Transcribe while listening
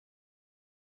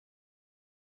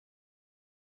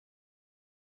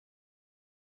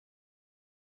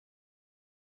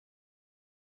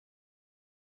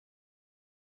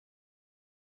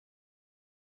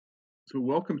So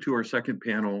welcome to our second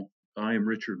panel. I am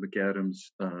Richard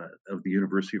McAdams of the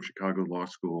University of Chicago Law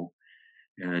School,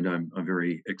 and I'm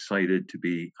very excited to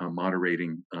be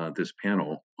moderating this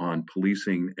panel on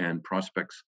policing and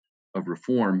prospects of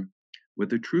reform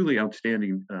with a truly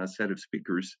outstanding set of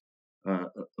speakers, uh,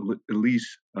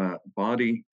 Elise,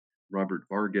 Boddie, Robert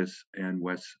Vargas, and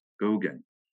Wes Skogan.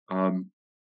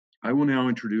 I will now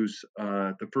introduce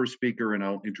the first speaker, and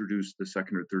I'll introduce the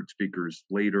second or third speakers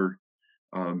later.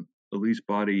 Elise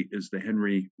Boddie is the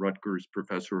Henry Rutgers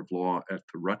Professor of Law at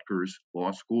the Rutgers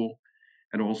Law School,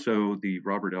 and also the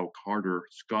Robert L. Carter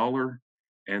Scholar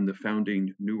and the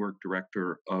founding Newark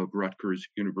Director of Rutgers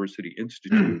University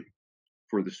Institute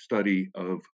for the Study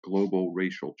of Global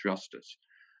Racial Justice.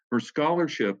 Her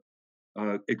scholarship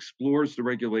explores the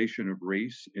regulation of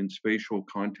race in spatial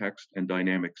context and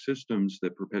dynamic systems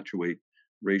that perpetuate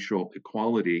racial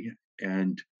equality.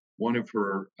 And one of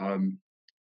her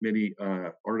many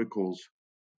articles,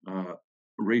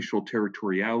 Racial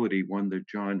Territoriality, won the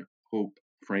John Hope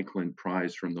Franklin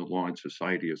Prize from the Law and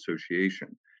Society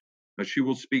Association. She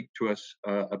will speak to us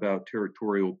about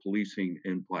territorial policing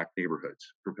in Black neighborhoods.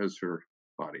 Professor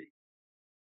Boddie.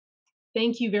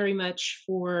 Thank you very much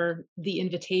for the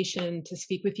invitation to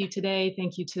speak with you today.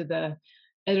 Thank you to the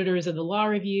editors of the Law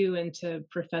Review and to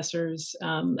Professors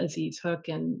Aziz Hook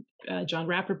and John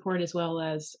Rappaport, as well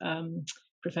as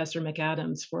Professor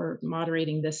McAdams for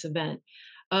moderating this event.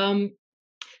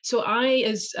 So I,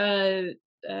 as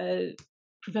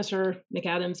Professor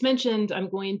McAdams mentioned, I'm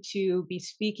going to be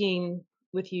speaking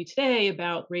with you today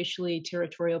about racially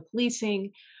territorial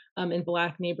policing in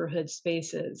Black neighborhood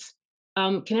spaces.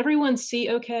 Can everyone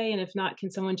see okay? And if not, can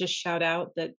someone just shout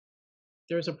out that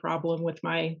there's a problem with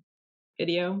my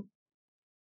video?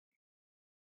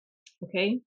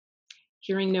 Okay,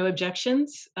 hearing no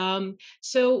objections.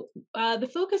 So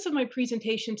the focus of my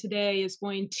presentation today is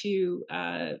going to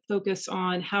focus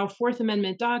on how Fourth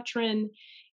Amendment doctrine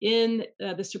in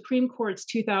the Supreme Court's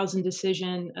 2000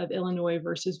 decision of Illinois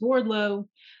versus Wardlow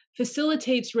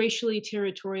facilitates racially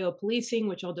territorial policing,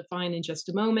 which I'll define in just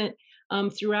a moment,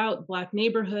 throughout Black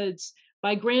neighborhoods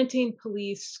by granting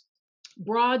police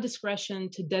broad discretion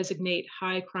to designate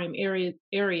high crime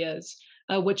areas,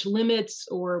 which limits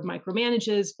or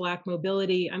micromanages Black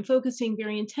mobility. I'm focusing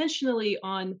very intentionally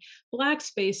on Black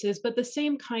spaces, but the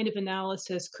same kind of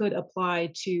analysis could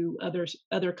apply to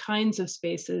other kinds of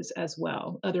spaces as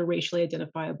well, other racially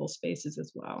identifiable spaces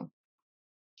as well.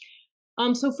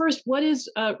 So first, what is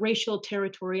racial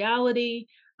territoriality?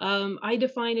 I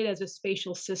define it as a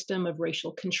spatial system of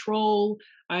racial control,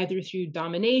 either through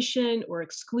domination or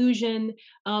exclusion,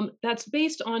 that's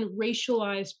based on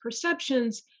racialized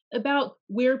perceptions about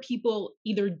where people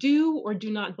either do or do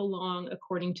not belong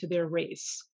according to their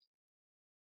race.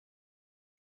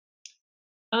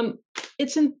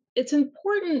 It's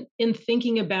important in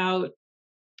thinking about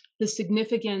the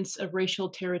significance of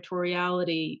racial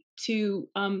territoriality to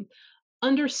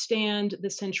understand the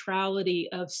centrality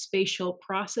of spatial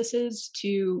processes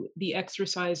to the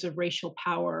exercise of racial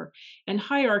power and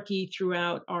hierarchy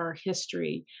throughout our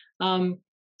history.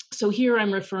 So here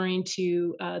I'm referring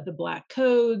to the Black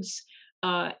codes,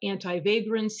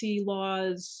 anti-vagrancy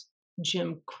laws,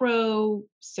 Jim Crow,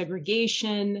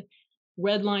 segregation,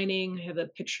 redlining. I have a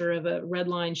picture of a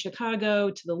redline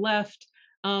Chicago to the left,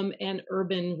 and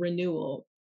urban renewal.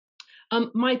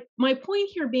 My point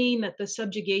here being that the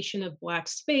subjugation of Black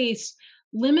space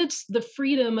limits the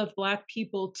freedom of Black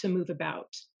people to move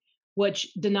about,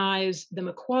 which denies them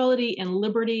equality and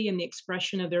liberty in the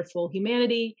expression of their full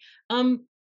humanity.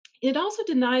 It also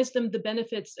denies them the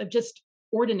benefits of just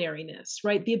ordinariness,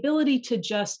 right? The ability to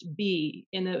just be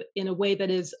in a way that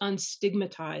is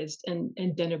unstigmatized and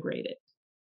denigrated.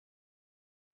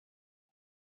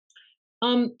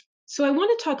 So I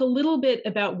want to talk a little bit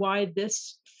about why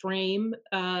this frame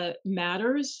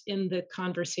matters in the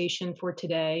conversation for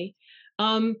today.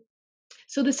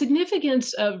 So the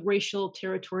significance of racial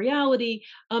territoriality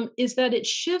is that it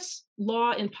shifts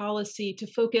law and policy to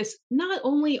focus not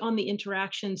only on the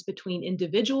interactions between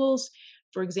individuals,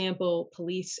 for example,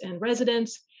 police and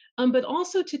residents, but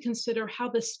also to consider how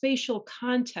the spatial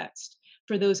context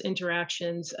for those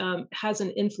interactions has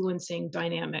an influencing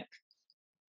dynamic.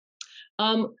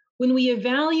 When we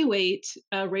evaluate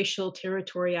racial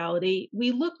territoriality,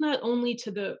 we look not only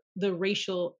to the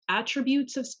racial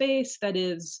attributes of space, that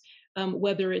is,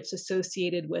 whether it's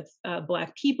associated with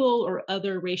Black people or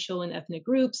other racial and ethnic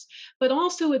groups, but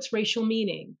also its racial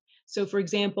meaning. So for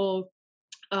example,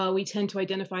 we tend to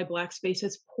identify Black space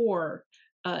as poor,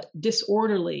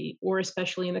 disorderly, or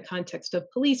especially in the context of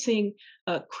policing,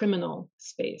 criminal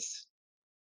space.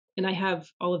 And I have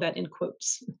all of that in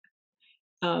quotes.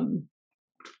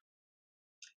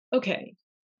 Okay.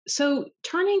 So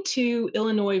turning to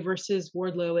Illinois versus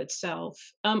Wardlow itself,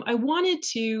 I wanted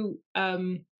to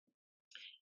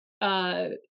uh,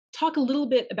 talk a little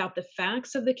bit about the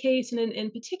facts of the case. And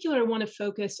in particular, I want to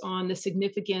focus on the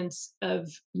significance of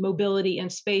mobility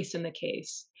and space in the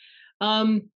case.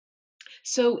 Um,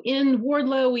 so in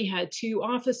Wardlow, we had two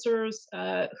officers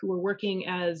who were working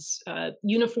as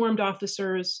uniformed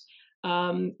officers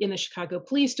in the Chicago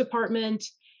Police Department.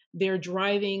 They're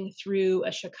driving through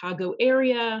a Chicago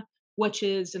area, which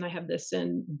is, and I have this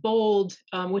in bold,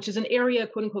 which is an area,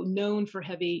 quote unquote, known for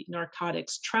heavy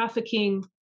narcotics trafficking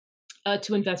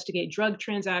to investigate drug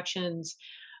transactions.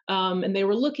 And they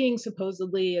were looking,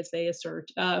 supposedly, as they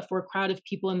assert, for a crowd of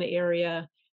people in the area,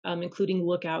 including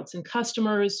lookouts and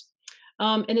customers.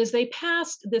 And as they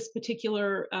passed this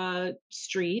particular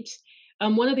street,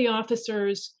 one of the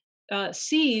officers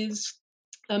sees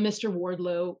Mr.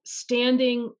 Wardlow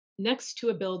standing next to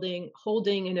a building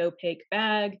holding an opaque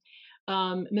bag.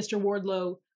 Mr.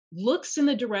 Wardlow looks in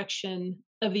the direction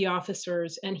of the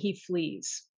officers and he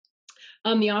flees.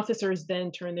 The officers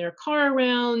then turn their car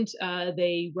around.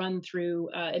 They run through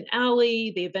an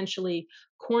alley. They eventually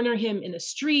corner him in a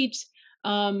street.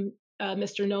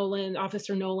 Mr. Nolan,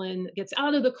 Officer Nolan, gets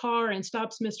out of the car and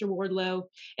stops Mr. Wardlow.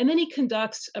 And then he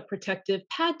conducts a protective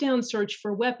pat down search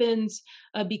for weapons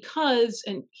because,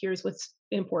 and here's what's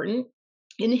important,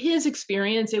 in his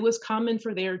experience, it was common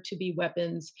for there to be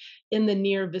weapons in the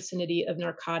near vicinity of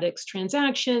narcotics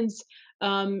transactions.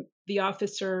 The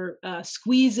officer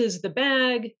squeezes the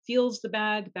bag, feels the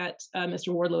bag that Mr.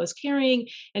 Wardlow is carrying,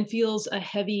 and feels a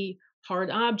heavy, hard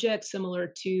object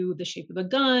similar to the shape of a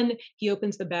gun. He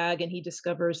opens the bag and he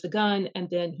discovers the gun, and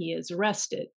then he is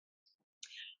arrested.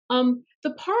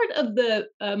 The part of the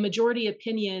majority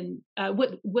opinion,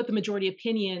 what the majority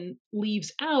opinion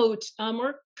leaves out, are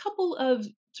a couple of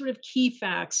sort of key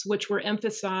facts which were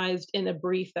emphasized in a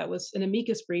brief that was an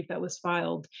amicus brief that was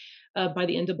filed by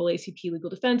the NAACP Legal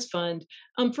Defense Fund.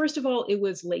 First of all, it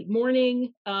was late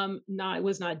morning, it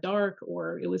was not dark,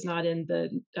 or it was not in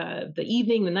the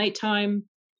evening, the nighttime.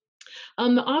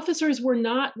 The officers were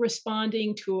not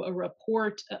responding to a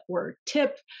report or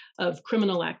tip of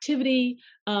criminal activity.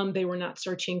 They were not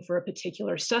searching for a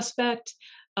particular suspect.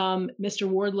 Mr.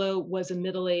 Wardlow was a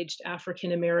middle-aged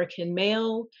African American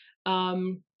male,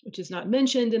 which is not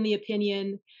mentioned in the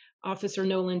opinion. Officer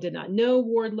Nolan did not know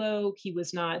Wardlow.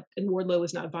 And Wardlow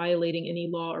was not violating any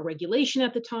law or regulation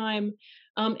at the time.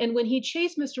 And when he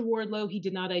chased Mr. Wardlow, he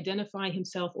did not identify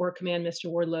himself or command Mr.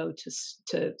 Wardlow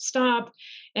to stop.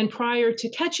 And prior to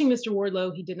catching Mr.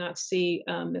 Wardlow, he did not see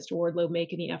Mr. Wardlow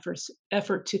make any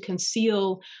effort to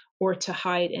conceal or to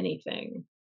hide anything.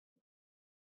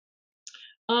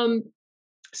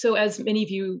 So as many of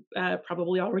you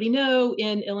probably already know,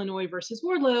 in Illinois versus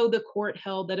Wardlow, the court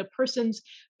held that a person's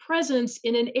presence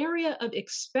in an area of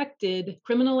expected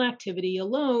criminal activity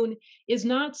alone is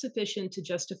not sufficient to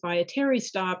justify a Terry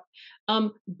stop,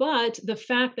 but the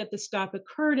fact that the stop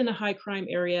occurred in a high crime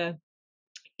area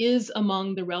is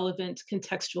among the relevant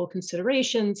contextual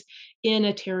considerations in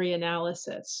a Terry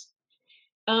analysis.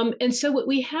 And so what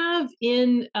we have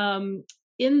in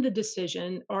the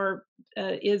decision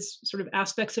is sort of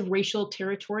aspects of racial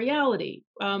territoriality.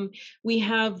 We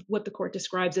have what the court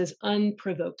describes as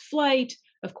unprovoked flight,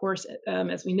 of course,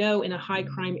 as we know, in a high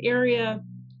crime area,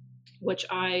 which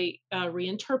I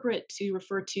reinterpret to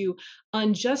refer to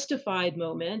unjustified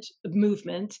movement,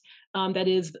 that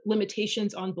is,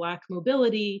 limitations on Black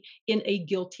mobility in a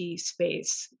guilty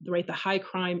space, right? The high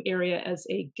crime area as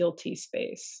a guilty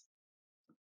space.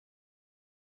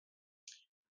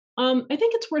 I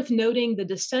think it's worth noting the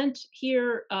dissent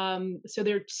here. So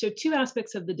two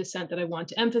aspects of the dissent that I want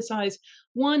to emphasize.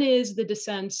 One is the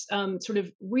dissent's sort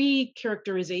of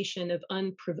recharacterization of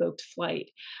unprovoked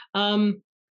flight. And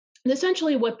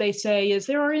essentially what they say is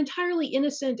there are entirely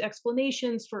innocent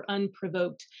explanations for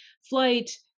unprovoked flight.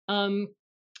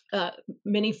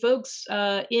 Many folks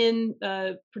in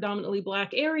predominantly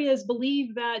Black areas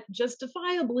believe that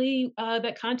justifiably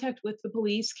that contact with the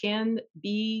police can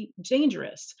be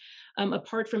dangerous,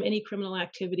 apart from any criminal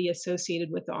activity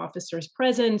associated with the officer's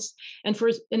presence. And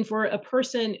for a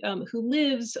person who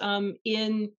lives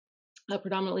in a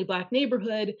predominantly Black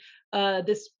neighborhood,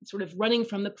 this sort of running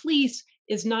from the police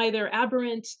is neither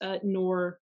aberrant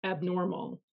nor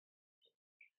abnormal.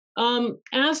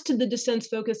 As to the dissent's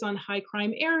focus on high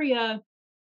crime area,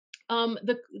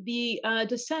 the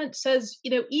dissent says,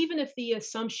 even if the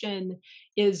assumption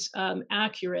is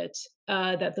accurate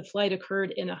that the flight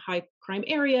occurred in a high crime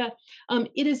area,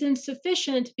 it is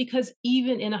insufficient because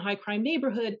even in a high crime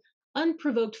neighborhood,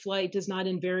 unprovoked flight does not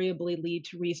invariably lead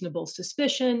to reasonable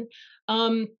suspicion.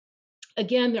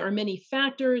 Again, there are many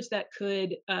factors that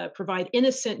could provide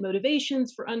innocent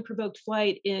motivations for unprovoked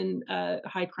flight in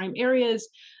high crime areas.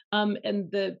 And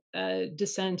the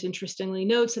dissent interestingly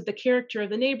notes that the character of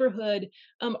the neighborhood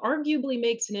arguably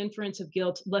makes an inference of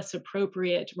guilt less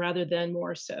appropriate rather than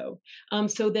more so.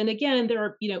 So then again, there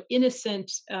are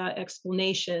innocent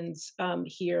explanations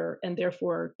here, and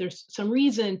therefore there's some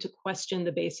reason to question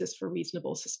the basis for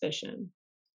reasonable suspicion.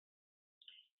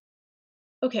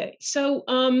 Okay, so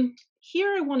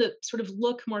here I want to sort of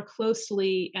look more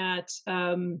closely at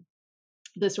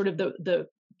the sort of the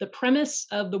premise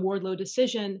of the Wardlow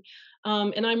decision,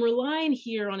 and I'm relying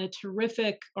here on a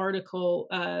terrific article,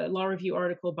 law review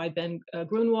article by Ben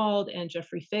Grunwald and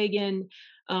Jeffrey Fagan.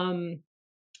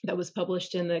 That was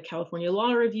published in the California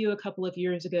Law Review a couple of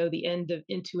years ago, The End of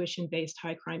Intuition-Based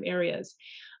High Crime Areas.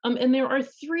 And there are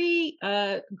three,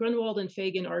 Grunwald and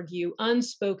Fagan argue,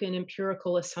 unspoken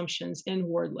empirical assumptions in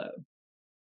Wardlow.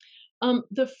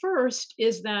 The first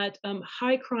is that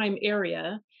high crime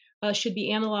area should be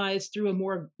analyzed through a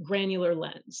more granular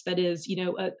lens, that is,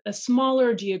 a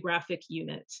smaller geographic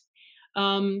unit.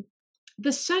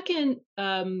 The second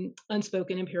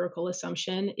unspoken empirical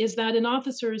assumption is that an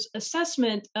officer's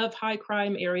assessment of high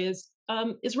crime areas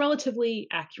is relatively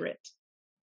accurate.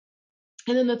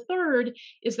 And then the third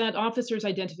is that officers'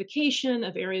 identification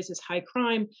of areas as high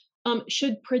crime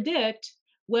should predict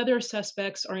whether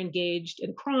suspects are engaged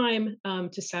in crime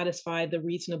to satisfy the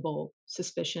reasonable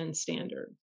suspicion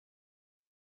standard.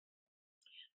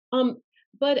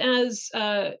 But as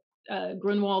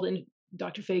Grunwald and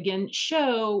Dr. Fagan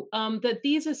show, that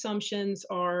these assumptions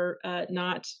are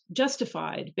not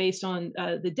justified based on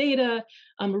the data,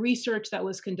 research that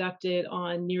was conducted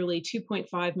on nearly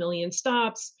 2.5 million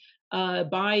stops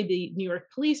by the New York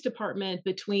Police Department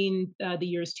between the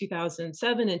years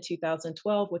 2007 and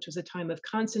 2012, which was a time of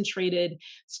concentrated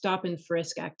stop and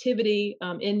frisk activity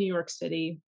in New York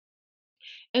City.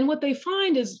 And what they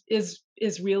find is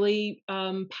really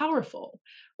powerful,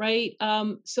 right?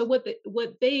 So what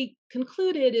they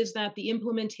concluded is that the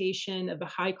implementation of the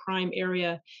high crime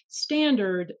area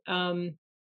standard in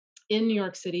New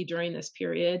York City during this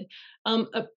period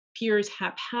appears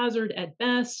haphazard at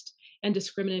best and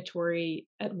discriminatory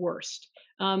at worst.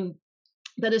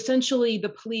 That essentially the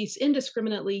police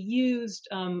indiscriminately used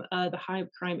the high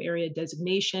crime area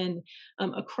designation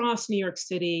across New York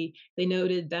City. They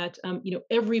noted that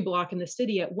every block in the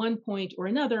city at one point or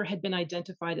another had been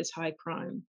identified as high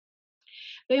crime.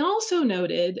 They also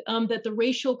noted that the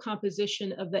racial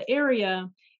composition of the area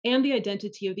and the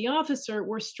identity of the officer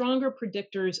were stronger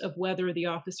predictors of whether the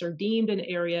officer deemed an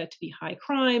area to be high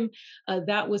crime.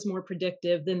 That was more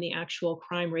predictive than the actual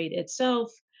crime rate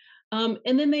itself.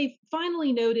 And then they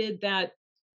finally noted that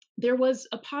there was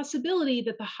a possibility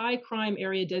that the high crime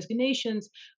area designations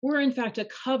were in fact a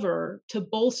cover to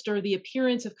bolster the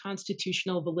appearance of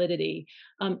constitutional validity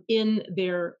in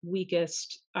their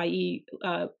weakest, i.e.,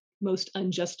 most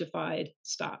unjustified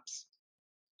stops.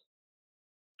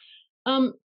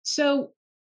 So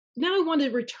now I want to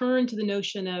return to the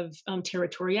notion of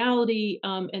territoriality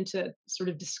and to sort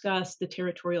of discuss the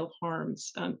territorial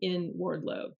harms in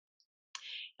Wardlow.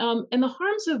 And the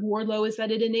harms of Wardlow is that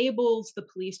it enables the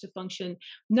police to function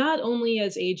not only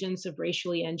as agents of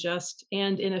racially unjust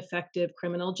and ineffective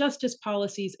criminal justice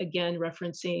policies, again,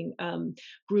 referencing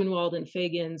Grunwald and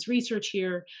Fagan's research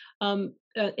here.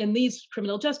 And these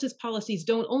criminal justice policies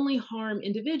don't only harm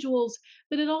individuals,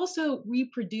 but it also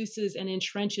reproduces and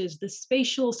entrenches the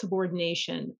spatial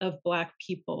subordination of Black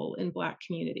people in Black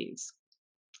communities.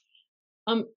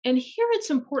 And here it's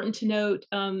important to note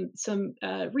some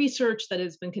research that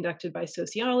has been conducted by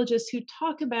sociologists who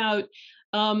talk about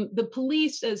the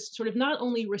police as sort of not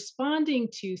only responding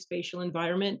to spatial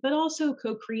environment, but also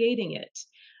co-creating it.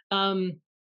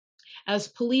 As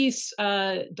police,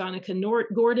 Donica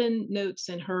Gordon notes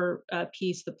in her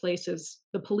piece,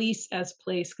 The Police as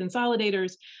Place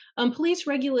Consolidators, police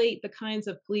regulate the kinds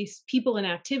of police people and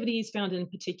activities found in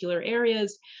particular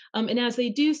areas. And as they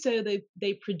do so,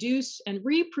 they produce and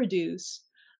reproduce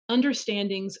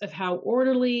understandings of how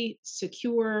orderly,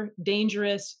 secure,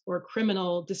 dangerous, or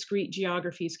criminal discrete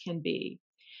geographies can be.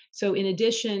 So in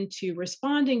addition to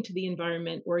responding to the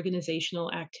environment,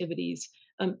 organizational activities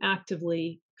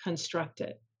actively construct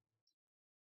it.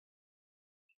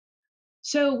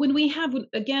 So when we have,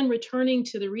 again, returning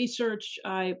to the research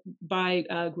by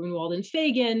Grunwald and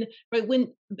Fagan, right,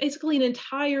 when basically an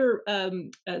entire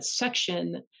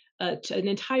section an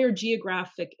entire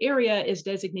geographic area is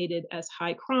designated as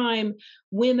high crime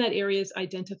when that area is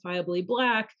identifiably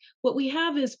Black. What we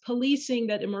have is policing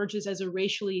that emerges as a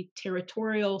racially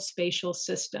territorial spatial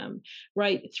system,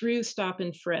 right? Through stop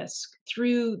and frisk,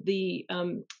 through the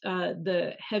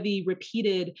heavy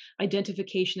repeated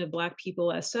identification of Black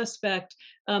people as suspect,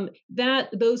 that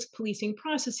those policing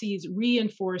processes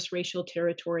reinforce racial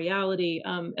territoriality,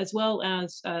 as well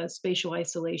as spatial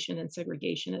isolation and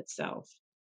segregation itself.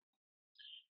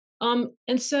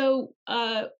 And so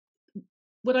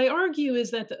what I argue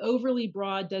is that the overly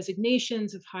broad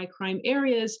designations of high crime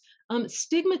areas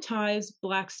stigmatize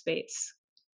Black space.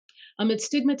 It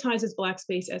stigmatizes Black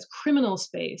space as criminal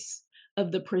space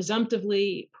of the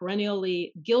presumptively,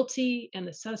 perennially guilty and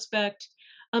the suspect.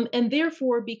 And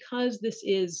therefore, because this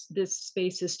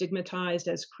space is stigmatized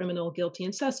as criminal, guilty,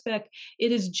 and suspect,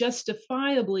 it is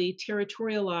justifiably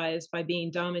territorialized by being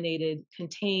dominated,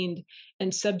 contained,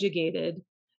 and subjugated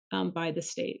by the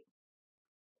state.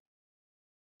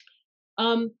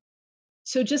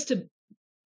 So just to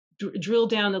drill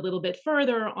down a little bit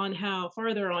further on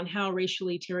how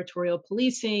racially territorial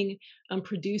policing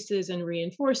produces and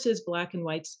reinforces Black and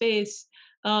white space.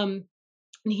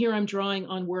 And here I'm drawing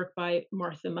on work by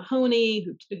Martha Mahoney,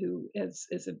 who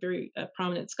is a very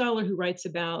prominent scholar who writes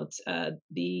about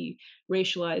the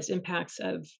racialized impacts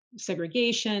of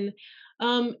segregation.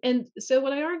 And so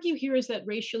what I argue here is that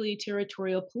racially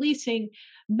territorial policing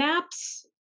maps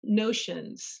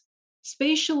notions,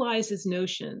 spatializes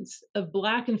notions of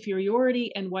Black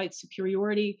inferiority and white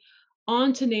superiority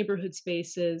onto neighborhood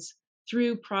spaces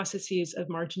through processes of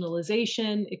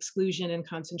marginalization, exclusion, and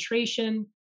concentration.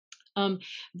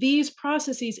 These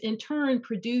processes in turn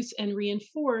produce and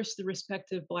reinforce the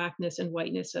respective Blackness and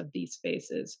whiteness of these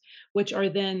spaces, which are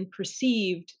then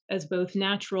perceived as both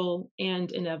natural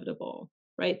and inevitable,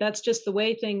 right? That's just the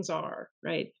way things are,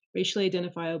 right? Racially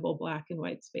identifiable Black and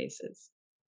white spaces.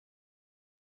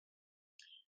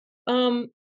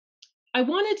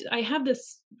 I have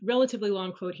this relatively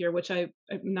long quote here, which I'm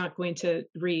not going to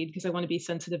read because I want to be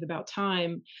sensitive about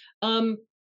time.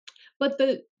 But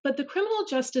the criminal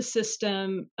justice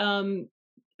system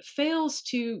fails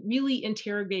to really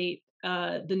interrogate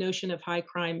the notion of high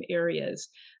crime areas.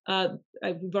 I've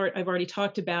already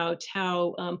talked about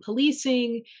how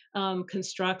policing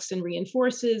constructs and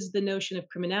reinforces the notion of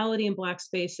criminality in Black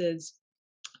spaces.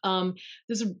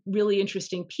 There's a really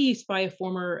interesting piece by a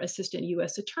former assistant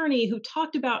U.S. attorney who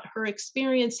talked about her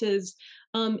experiences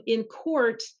in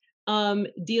court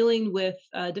dealing with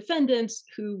defendants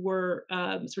who were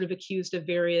sort of accused of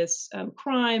various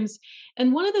crimes.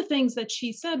 And one of the things that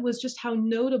she said was just how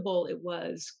notable it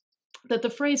was that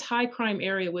the phrase high crime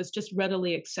area was just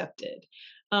readily accepted.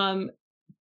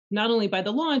 Not only by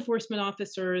the law enforcement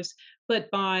officers, but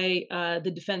by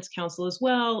the defense counsel as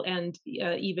well, and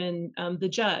even the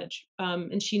judge.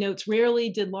 And she notes, rarely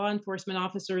did law enforcement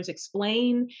officers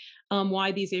explain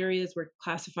why these areas were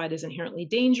classified as inherently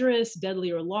dangerous,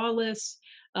 deadly, or lawless.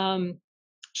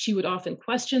 She would often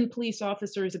question police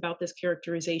officers about this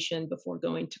characterization before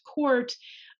going to court.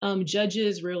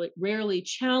 Judges rarely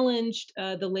challenged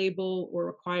the label or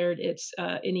required its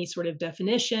any sort of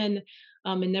definition.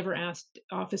 And never asked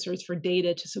officers for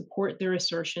data to support their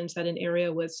assertions that an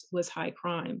area was high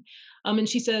crime. And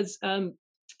she says,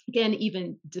 again,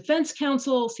 even defense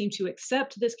counsel seemed to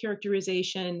accept this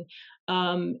characterization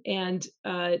and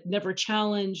never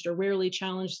challenged or rarely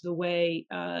challenged the way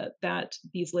that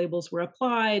these labels were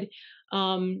applied.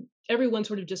 Everyone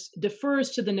sort of just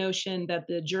defers to the notion that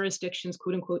the jurisdiction's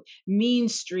quote unquote mean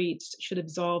streets should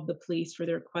absolve the police for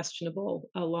their questionable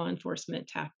law enforcement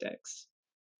tactics.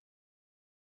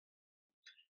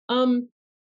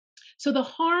 So the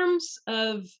harms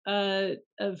of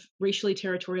racially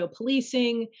territorial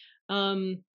policing,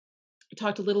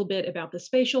 talked a little bit about the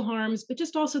spatial harms, but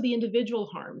just also the individual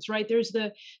harms, right? There's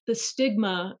the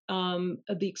stigma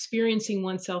of the experiencing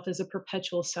oneself as a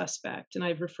perpetual suspect. And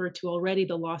I've referred to already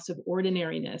the loss of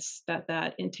ordinariness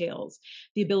that entails,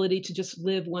 the ability to just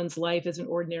live one's life as an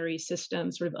ordinary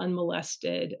system, sort of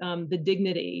unmolested, the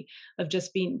dignity of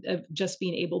just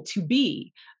being able to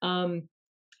be.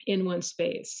 In one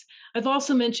space. I've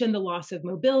also mentioned the loss of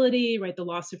mobility, right? The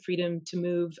loss of freedom to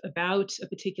move about a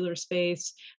particular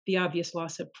space, the obvious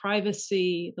loss of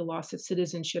privacy, the loss of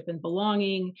citizenship and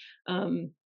belonging.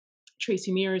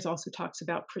 Tracy Mears also talks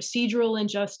about procedural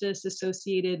injustice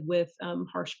associated with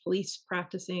harsh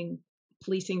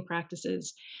policing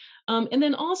practices. And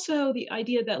then also the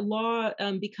idea that law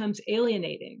becomes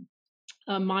alienating.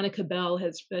 Monica Bell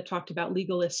has talked about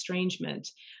legal estrangement.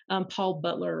 Paul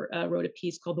Butler wrote a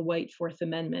piece called The White Fourth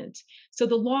Amendment. So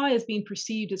the law is being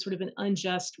perceived as sort of an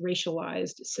unjust,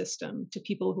 racialized system to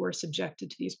people who are subjected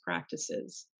to these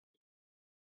practices.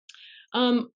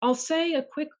 I'll say a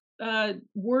quick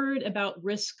word about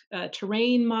risk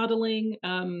terrain modeling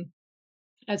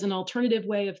as an alternative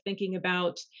way of thinking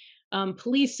about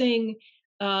policing.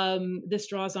 This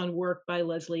draws on work by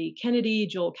Leslie Kennedy,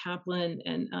 Joel Kaplan,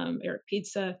 and Eric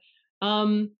Pizza.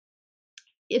 So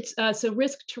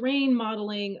risk terrain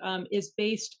modeling is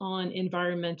based on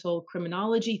environmental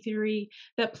criminology theory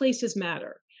that places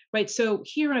matter, right? So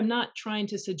here I'm not trying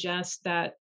to suggest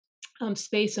that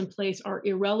space and place are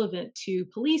irrelevant to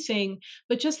policing,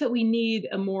 but just that we need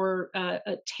a more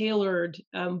a tailored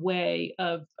way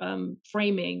of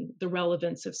framing the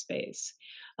relevance of space.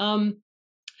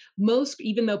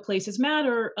 Even though places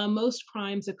matter, most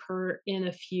crimes occur in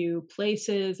a few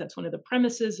places. That's one of the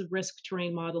premises of risk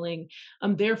terrain modeling.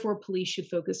 Therefore, police should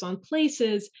focus on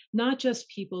places, not just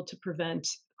people, to prevent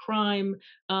crime.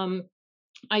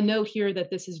 I note here that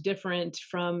this is different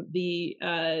from the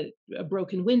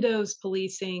broken windows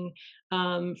policing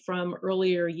from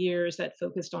earlier years that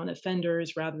focused on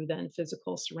offenders rather than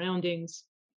physical surroundings.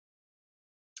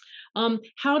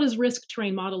 How does risk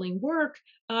terrain modeling work?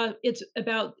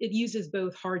 It uses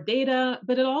both hard data,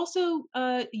 but it also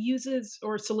uses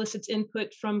or solicits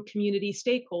input from community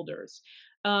stakeholders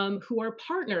who are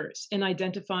partners in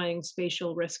identifying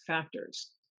spatial risk factors.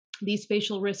 These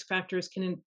spatial risk factors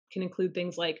can include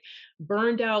things like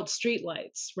burned out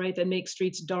streetlights, right, that make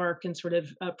streets dark and sort of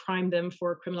prime them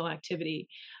for criminal activity,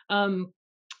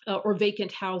 or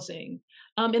vacant housing.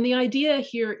 And the idea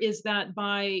here is that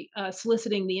by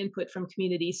soliciting the input from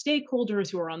community stakeholders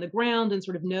who are on the ground and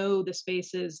sort of know the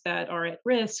spaces that are at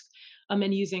risk,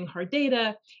 and using hard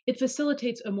data, it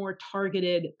facilitates a more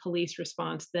targeted police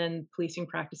response than policing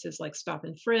practices like stop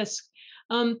and frisk.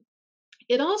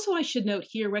 It also, I should note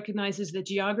here, recognizes that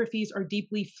geographies are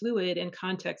deeply fluid and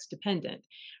context dependent,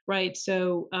 right?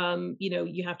 So,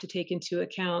 you have to take into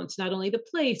account not only the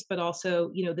place, but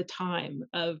also, the time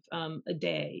of a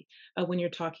day when you're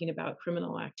talking about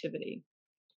criminal activity.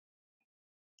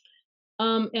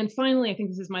 And finally, I think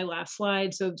this is my last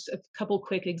slide. So a couple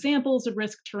quick examples of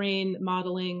risk terrain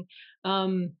modeling.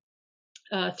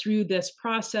 Through this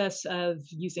process of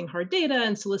using hard data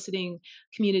and soliciting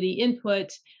community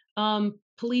input,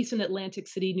 police in Atlantic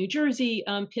City, New Jersey,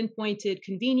 pinpointed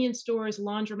convenience stores,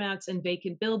 laundromats, and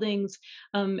vacant buildings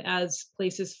as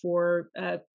places for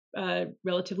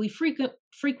relatively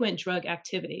frequent drug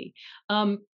activity.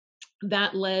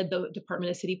 That led the Department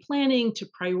of City Planning to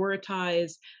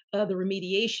prioritize the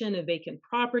remediation of vacant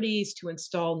properties, to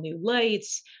install new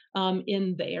lights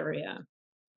in the area.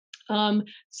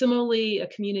 Similarly, a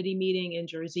community meeting in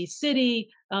Jersey City,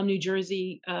 New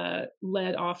Jersey in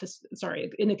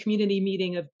a community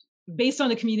meeting based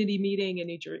on a community meeting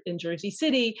in Jersey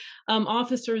City,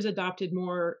 officers adopted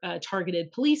more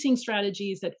targeted policing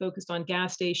strategies that focused on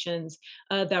gas stations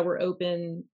that were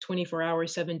open 24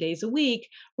 hours, 7 days a week,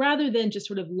 rather than just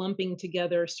sort of lumping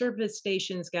together service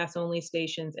stations, gas-only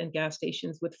stations, and gas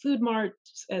stations with food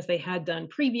marts as they had done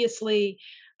previously.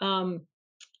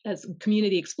 As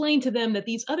community explained to them that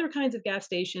these other kinds of gas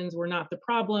stations were not the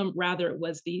problem. Rather, it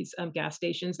was these gas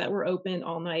stations that were open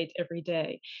all night, every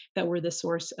day, that were the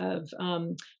source of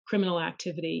criminal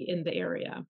activity in the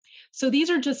area. So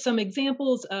these are just some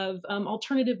examples of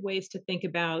alternative ways to think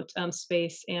about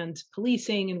space and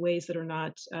policing in ways that are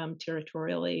not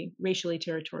racially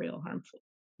territorial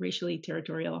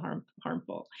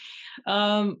harmful.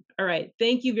 All right,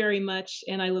 thank you very much,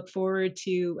 and I look forward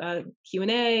to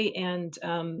Q&A and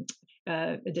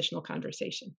additional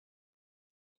conversation.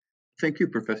 Thank you,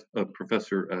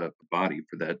 Professor Boddie,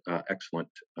 for that excellent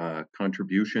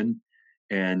contribution.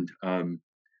 And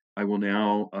I will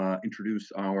now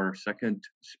introduce our second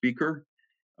speaker,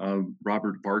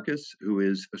 Robert Vargas, who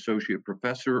is Associate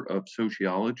Professor of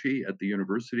Sociology at the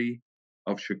University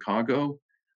of Chicago,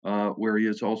 where he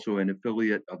is also an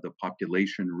affiliate of the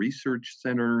Population Research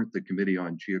Center, the Committee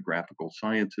on Geographical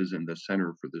Sciences, and the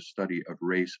Center for the Study of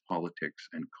Race, Politics,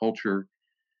 and Culture.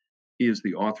 He is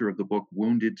the author of the book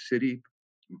Wounded City,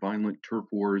 Violent Turf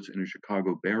Wars in a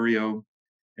Chicago Barrio,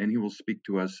 and he will speak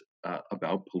to us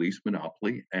about police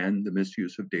monopoly and the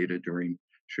misuse of data during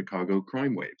Chicago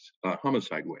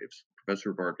homicide waves.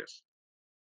 Professor Vargas.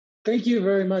 Thank you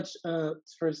very much,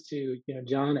 first to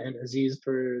John and Aziz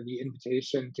for the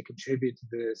invitation to contribute to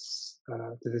this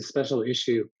special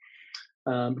issue.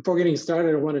 Before getting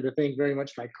started, I wanted to thank very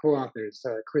much my co-authors,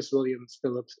 Chris Williams,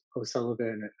 Philip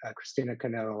O'Sullivan, Christina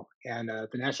Cano, and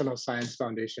the National Science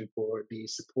Foundation for the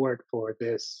support for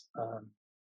this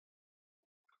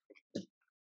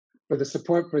for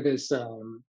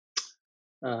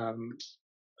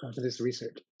this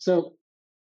research. So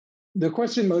the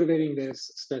question motivating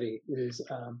this study is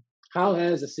how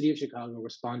has the city of Chicago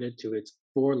responded to its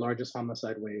 4 largest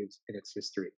homicide waves in its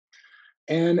history?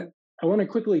 And I want to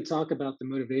quickly talk about the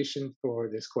motivation for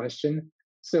this question.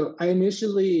 So I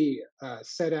initially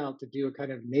set out to do a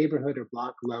kind of neighborhood or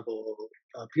block level,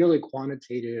 purely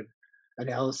quantitative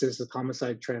analysis of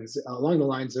homicide trends along the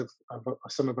lines of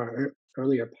some of our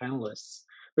earlier panelists.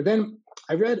 But then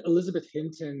I read Elizabeth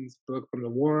Hinton's book From the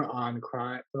War on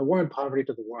Crime, the War on Poverty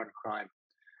to the War on Crime,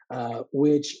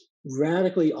 which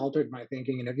radically altered my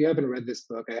thinking. And if you haven't read this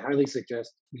book, I highly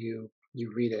suggest you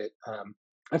read it.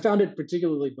 I found it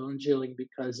particularly bone-chilling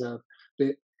because of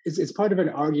it's part of an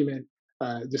argument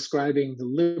describing the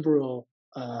liberal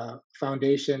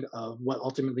foundation of what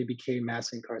ultimately became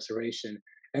mass incarceration.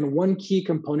 And one key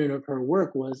component of her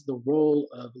work was the role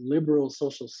of liberal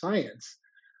social science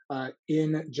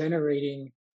in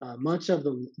generating much of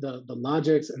the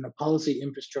logics and the policy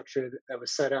infrastructure that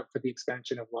was set up for the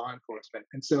expansion of law enforcement.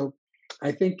 And so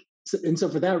I think, and so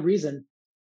for that reason,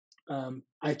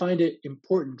 I find it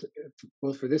important,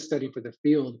 both for this study and for the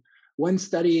field, when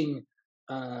studying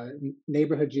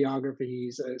neighborhood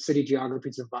geographies, city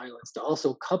geographies of violence, to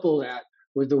also couple that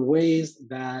with the ways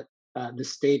that the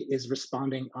state is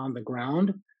responding on the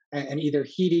ground and either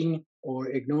heeding or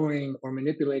ignoring or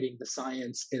manipulating the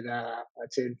science to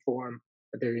inform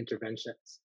their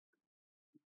interventions.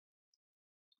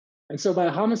 And so by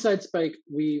homicide spike,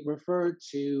 we refer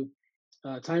to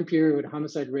time period when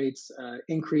homicide rates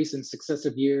increase in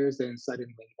successive years and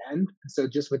suddenly end. So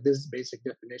just with this basic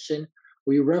definition,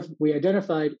 we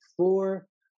identified 4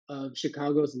 of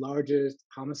Chicago's largest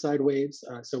homicide waves.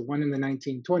 So one in the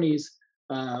 1920s,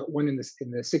 one in the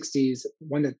 60s,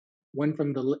 one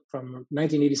from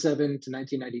 1987 to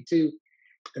 1992,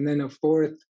 and then a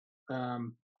 4th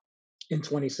in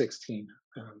 2016.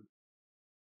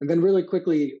 And then really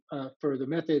quickly for the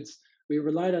methods, we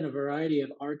relied on a variety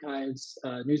of archives,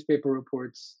 newspaper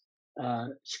reports,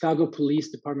 Chicago Police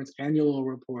Department's annual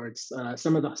reports,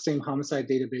 some of the same homicide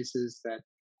databases that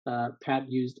Pat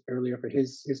used earlier for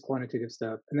his quantitative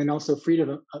stuff, and then also Freedom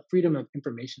of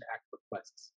Information Act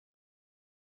requests.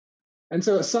 And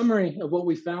so a summary of what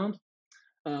we found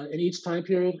in each time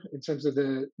period in terms of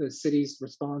the city's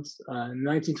response. In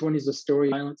the 1920s, the story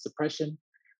of violent suppression,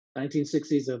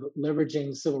 1960s of leveraging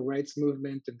the civil rights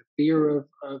movement and the fear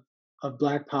of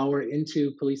Black power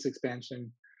into police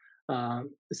expansion.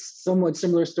 Somewhat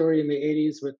similar story in the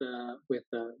 80s with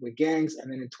gangs, and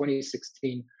then in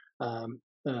 2016, a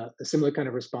similar kind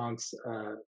of response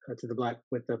to the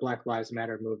Black Lives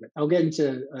Matter movement. I'll get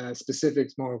into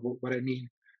specifics more of what I mean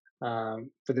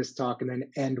for this talk, and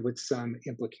then end with some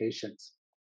implications.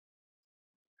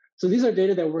 So these are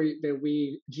data that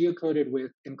we geocoded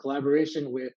with in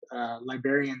collaboration with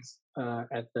librarians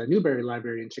at the Newberry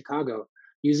Library in Chicago,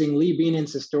 using Lee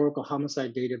Beenan's historical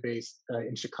homicide database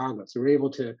in Chicago. So we're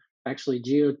able to actually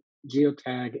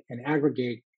geotag and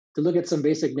aggregate to look at some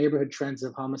basic neighborhood trends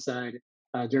of homicide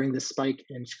during the spike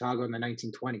in Chicago in the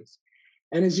 1920s.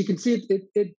 And as you can see,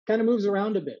 it kind of moves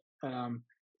around a bit.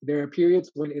 There are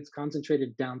periods when it's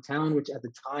concentrated downtown, which at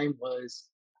the time was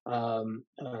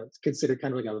considered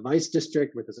kind of like a vice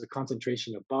district, where there's a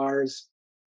concentration of bars,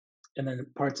 and then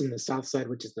parts in the South Side,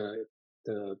 which is the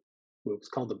what was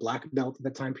called the Black Belt at the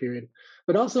time period,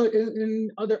 but also in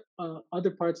other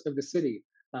parts of the city,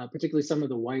 particularly some of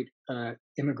the white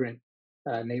immigrant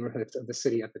neighborhoods of the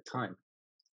city at the time.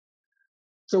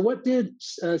 So what did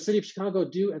City of Chicago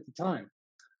do at the time?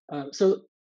 So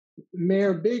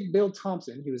Mayor Big Bill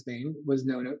Thompson, he was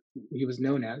known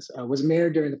as, was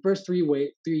mayor during the first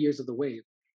 3 years of the wave.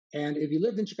 And if you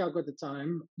lived in Chicago at the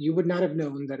time, you would not have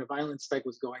known that a violent spike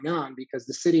was going on because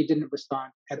the city didn't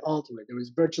respond at all to it. There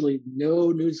was virtually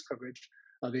no news coverage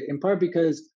of it, in part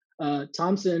because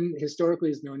Thompson historically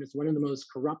is known as one of the most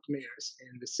corrupt mayors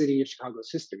in the city of Chicago's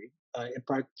history, in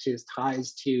part to his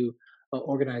ties to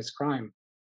organized crime.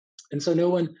 And so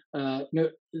the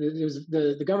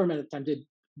government at the time did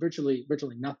virtually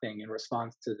nothing in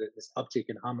response to this uptick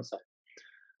in homicide.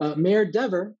 Mayor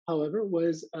Dever, however,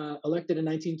 was elected in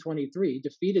 1923,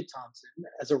 defeated Thompson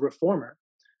as a reformer,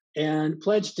 and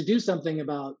pledged to do something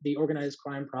about the organized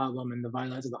crime problem and the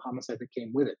violence and the homicide that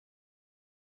came with it.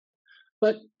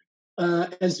 But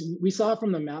as we saw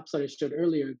from the maps that I showed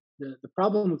earlier, the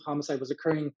problem with homicide was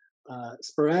occurring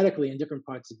sporadically in different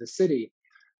parts of the city.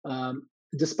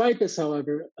 Despite this,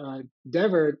 however,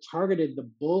 Dever targeted the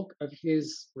bulk of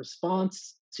his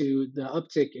response to the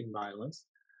uptick in violence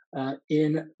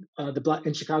in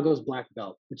Chicago's Black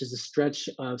Belt, which is a stretch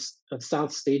of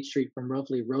South State Street from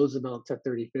roughly Roosevelt to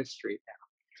 35th Street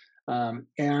now.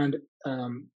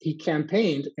 He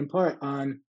campaigned in part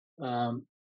on um,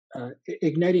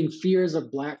 igniting fears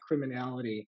of Black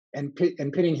criminality and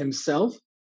pitting himself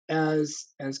as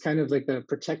kind of like the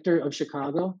protector of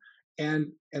Chicago,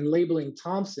 and labeling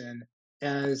Thompson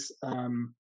as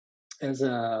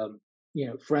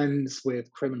friends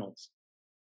with criminals.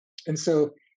 And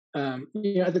so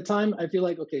at the time, I feel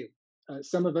like, okay,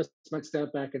 some of us might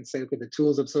step back and say, okay, the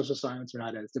tools of social science are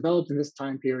not as developed in this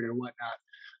time period or whatnot.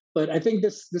 But I think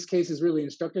this case is really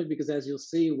instructive because, as you'll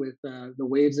see with the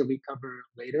waves that we cover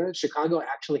later, Chicago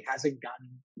actually hasn't gotten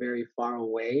very far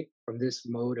away from this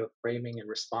mode of framing and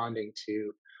responding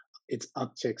to its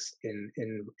upticks in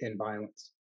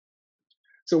violence.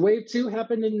 So wave two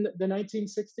happened in the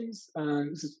 1960s.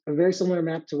 This is a very similar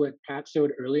map to what Pat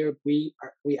showed earlier. We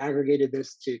aggregated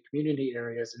this to community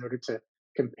areas in order to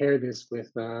compare this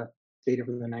with data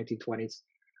from the 1920s.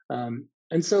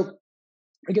 And so,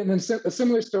 again, a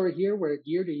similar story here, where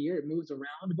year to year it moves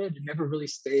around a bit. It never really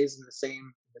stays in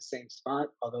the same spot.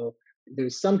 Although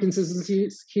there's some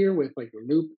consistencies here with like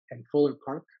Loop and Fuller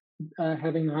Park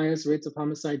having the highest rates of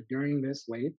homicide during this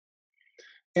wave.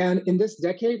 And in this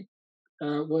decade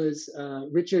was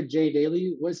Richard J.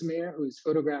 Daley was mayor, who's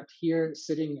photographed here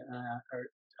sitting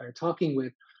or talking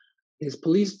with his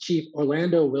police chief,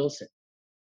 Orlando Wilson.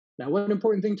 Now, one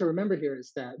important thing to remember here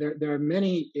is that there are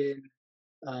many in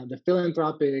the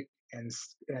philanthropic and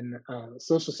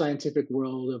social scientific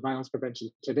world of violence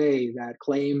prevention today that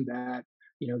claim that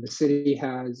the city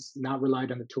has not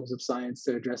relied on the tools of science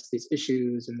to address these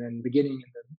issues, and then beginning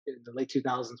in the late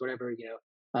 2000s, whatever,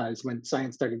 is when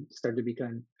science started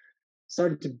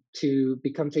to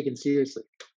become taken seriously.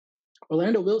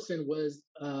 Orlando Wilson was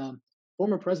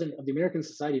former president of the American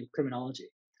Society of Criminology,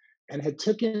 and had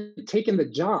taken the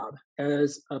job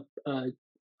as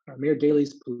Mayor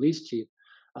Daley's police chief.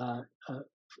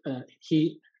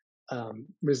 He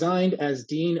resigned as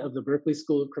dean of the Berkeley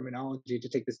School of Criminology to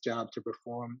take this job to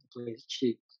reform the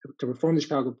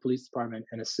Chicago Police Department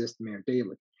and assist Mayor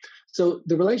Daley. So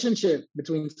the relationship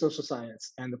between social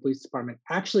science and the police department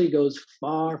actually goes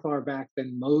far, far back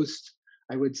than most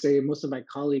of my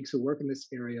colleagues who work in this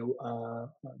area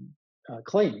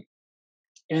claim.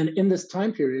 And in this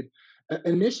time period,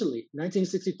 initially,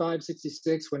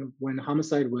 1965-66, when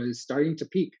homicide was starting to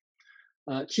peak,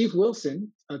 Chief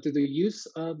Wilson, through the use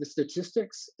of the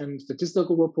statistics and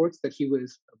statistical reports that he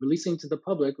was releasing to the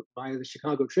public via the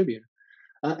Chicago Tribune,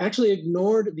 actually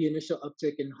ignored the initial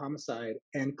uptick in homicide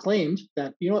and claimed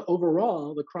that,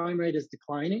 overall, the crime rate is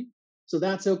declining, so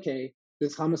that's okay.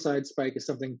 This homicide spike is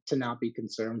something to not be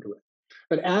concerned with.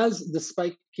 But as the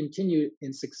spike continued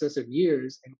in successive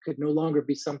years and could no longer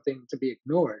be something to be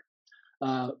ignored,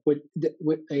 with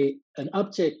an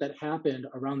uptick that happened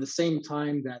around the same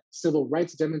time that civil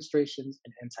rights demonstrations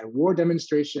and anti-war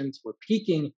demonstrations were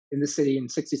peaking in the city in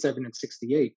 67 and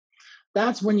 68,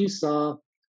 that's when you saw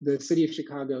the city of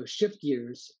Chicago shift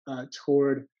gears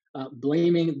toward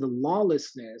blaming the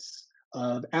lawlessness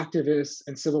of activists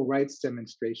and civil rights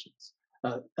demonstrations,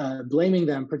 blaming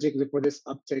them particularly for this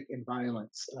uptick in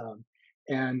violence,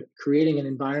 and creating an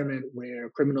environment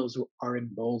where criminals are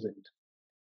emboldened.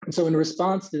 And so in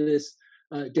response to this,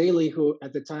 Daley, who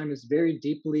at the time is very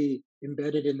deeply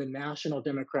embedded in the National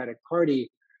Democratic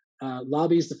Party,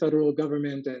 lobbies the federal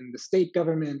government and the state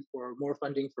government for more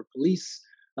funding for police,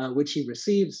 which he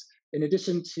receives, in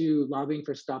addition to lobbying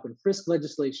for stop and frisk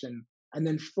legislation, and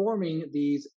then forming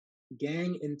these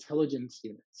gang intelligence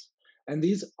units. And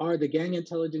these are the gang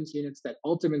intelligence units that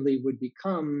ultimately would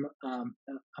become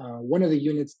one of the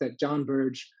units that John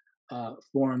Burge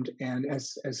formed, and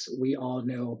as we all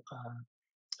know,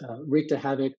 wreaked a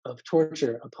havoc of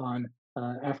torture upon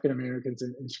African Americans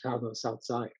in Chicago's South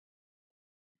Side.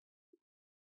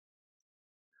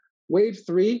 Wave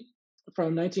 3,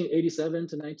 from 1987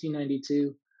 to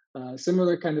 1992,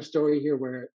 similar kind of story here,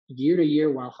 where year to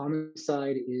year, while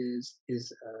homicide is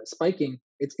spiking,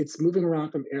 it's moving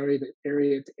around from area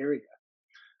to area.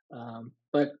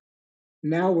 But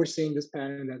now we're seeing this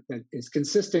pattern that is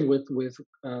consistent with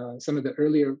some of the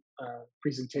earlier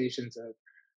presentations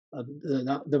of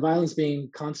the violence being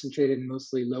concentrated in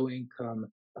mostly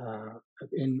low-income,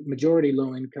 in majority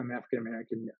low-income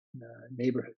African-American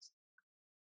neighborhoods.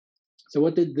 So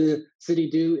what did the city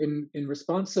do in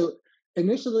response? So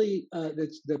initially,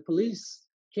 the police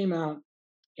came out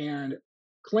and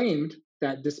claimed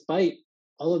that despite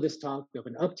all of this talk of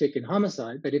an uptick in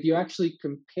homicide, that if you actually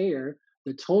compare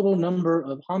the total number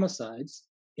of homicides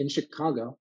in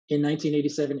Chicago in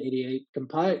 1987-88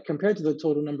 compared to the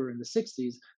total number in the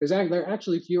 60s, there are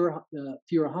actually fewer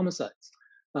homicides.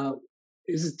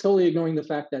 This is totally ignoring the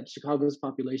fact that Chicago's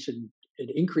population had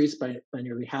increased by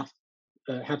nearly half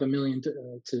a million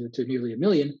to nearly a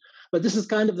million. But this is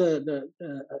kind of the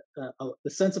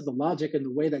sense of the logic and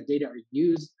the way that data are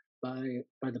used by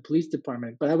the police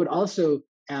department. But I would also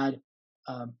add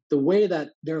the way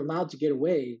that they're allowed to get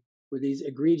away with these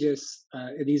egregious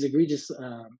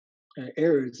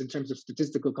errors in terms of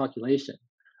statistical calculation,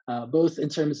 both in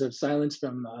terms of silence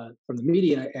from the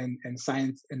media and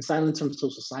silence from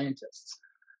social scientists.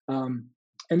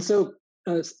 And so,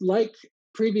 like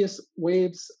previous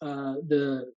waves,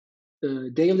 the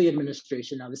Daley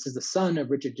administration, now this is the son of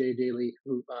Richard J. Daley,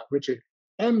 Richard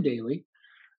M. Daley,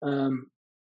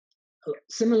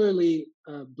 similarly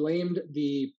blamed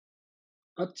the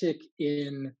uptick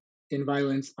in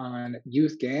violence on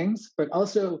youth gangs, but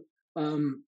also,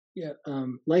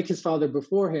 like his father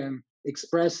before him,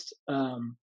 expressed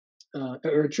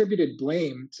or attributed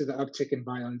blame to the uptick in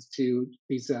violence to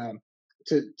these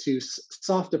to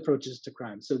soft approaches to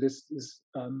crime. So this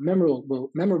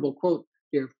memorable quote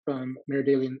here from Mayor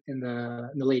Daley in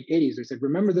the late 80s, where he said,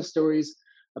 "Remember the stories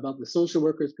about the social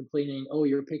workers complaining, oh,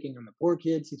 you're picking on the poor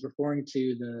kids." He's referring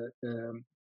to the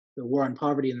war on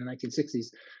poverty in the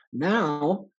 1960s.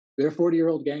 Now they're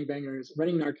 40-year-old gangbangers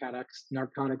running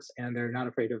narcotics, and they're not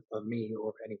afraid of me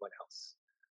or anyone else.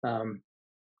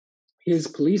 His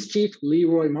police chief,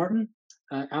 Leroy Martin,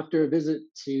 after a visit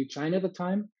to China at the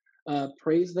time,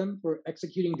 praised them for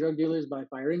executing drug dealers by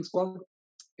firing squad,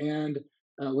 and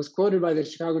was quoted by the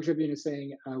Chicago Tribune as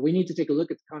saying, "We need to take a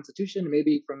look at the Constitution.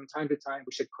 Maybe from time to time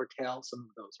we should curtail some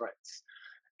of those rights."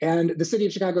 And the city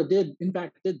of Chicago did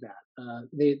that.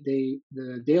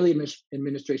 The Daley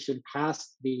administration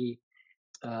passed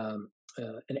an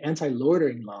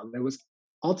anti-loitering law that was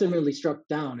ultimately struck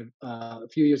down a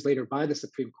few years later by the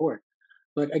Supreme Court.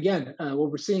 But again,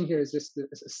 what we're seeing here is just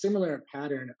a similar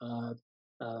pattern of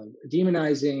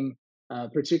demonizing,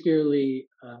 particularly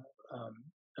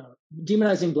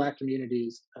demonizing Black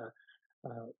communities,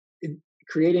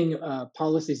 creating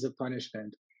policies of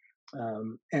punishment,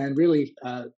 and really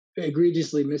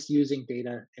egregiously misusing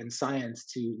data and science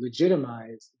to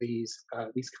legitimize these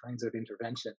kinds of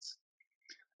interventions.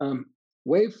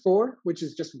 Wave 4, which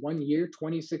is just 1 year,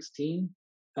 2016,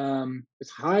 is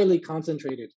highly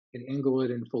concentrated in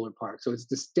Inglewood and Fuller Park, so it's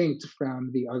distinct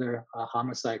from the other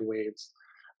homicide waves,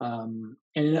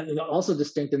 and also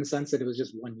distinct in the sense that it was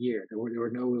just 1 year. There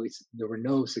were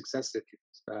no successive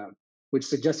years, which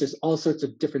suggests there's all sorts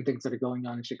of different things that are going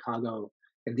on in Chicago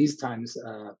in these times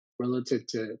relative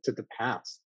to the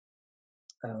past.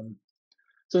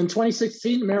 So in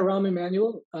 2016, Mayor Rahm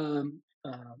Emanuel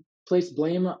placed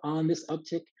blame on this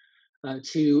uptick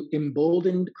to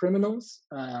emboldened criminals.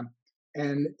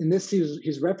 And in this,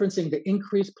 he's referencing the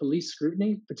increased police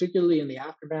scrutiny, particularly in the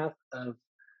aftermath of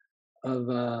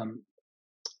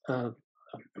I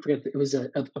forget, it was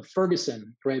of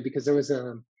Ferguson, right? Because there was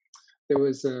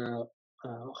a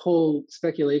whole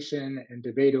speculation and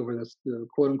debate over the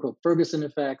quote unquote Ferguson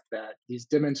effect, that these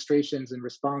demonstrations in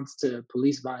response to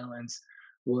police violence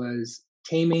was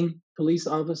taming police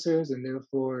officers and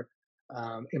therefore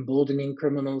emboldening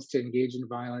criminals to engage in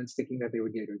violence, thinking that they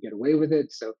would get away with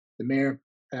it. So the mayor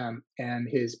and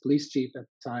his police chief at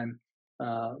the time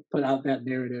put out that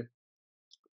narrative.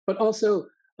 But also,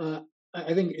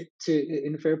 I think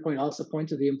in Fair Point, also point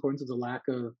to the importance of the lack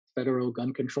of federal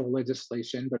gun control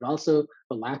legislation, but also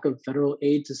the lack of federal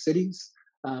aid to cities,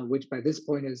 which by this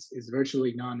point is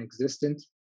virtually non-existent,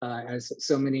 as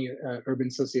so many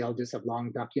urban sociologists have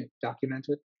long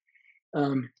documented.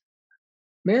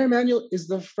 Mayor Emanuel is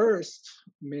the first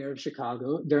mayor of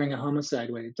Chicago during a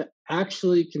homicide wave to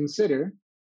actually consider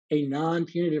a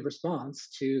non-punitive response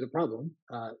to the problem,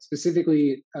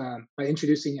 specifically by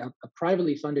introducing a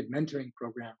privately funded mentoring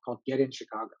program called Get in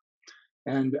Chicago.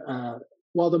 And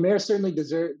while Mayor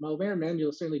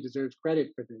Emanuel certainly deserves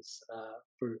credit for this,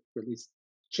 for at least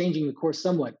changing the course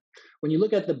somewhat, when you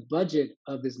look at the budget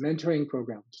of this mentoring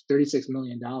program, which is $36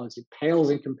 million, it pales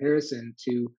in comparison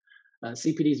to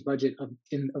CPD's budget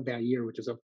of that year, which is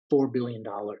 $4 billion.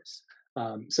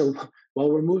 So while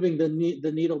we're moving the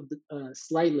needle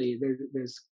slightly,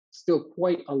 there's still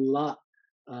quite a lot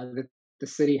that the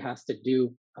city has to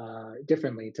do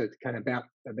differently to kind of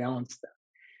balance that.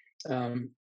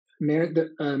 Mayor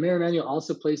Emanuel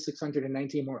also placed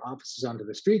 619 more officers onto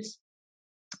the streets,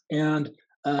 and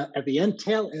at the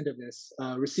tail end of this,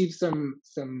 received some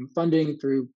funding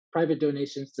through private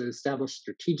donations to establish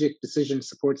strategic decision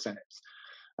support centers,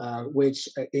 which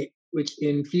which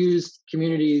infused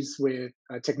communities with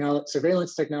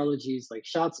surveillance technologies like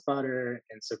ShotSpotter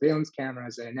and surveillance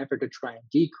cameras in an effort to try and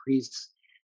decrease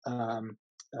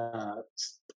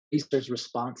research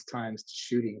response times to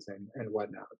shootings and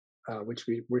whatnot, which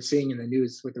we're seeing in the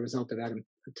news with the result of Adam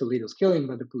Toledo's killing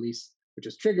by the police, which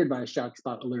was triggered by a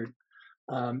ShotSpot alert.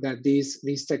 That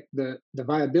the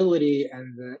viability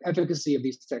and the efficacy of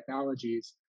these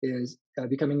technologies is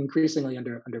becoming increasingly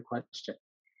under question.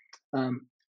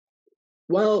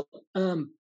 While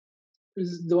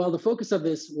the focus of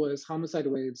this was homicide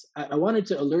waves, I wanted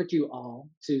to alert you all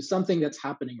to something that's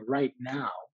happening right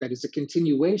now that is a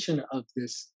continuation of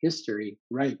this history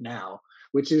right now,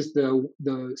 which is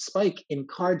the spike in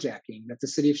carjacking that the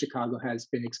city of Chicago has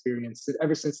been experiencing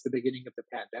ever since the beginning of the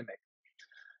pandemic.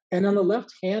 And on the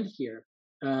left hand here,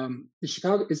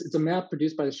 it's a map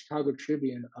produced by the Chicago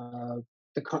Tribune of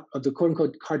the quote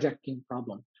unquote carjacking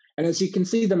problem. And as you can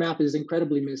see, the map is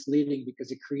incredibly misleading because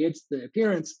it creates the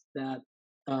appearance that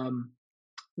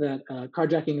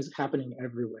carjacking is happening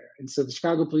everywhere. And so the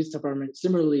Chicago Police Department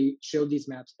similarly showed these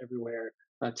maps everywhere,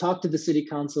 talked to the city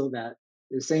council that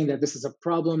is saying that this is a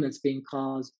problem that's being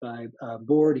caused by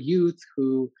bored youth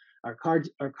who are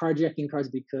carjacking cars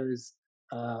because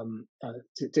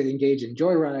to engage in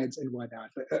joyrides and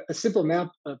whatnot. But a simple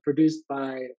map produced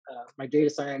by my data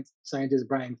scientist,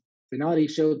 Brian Finati,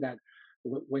 showed that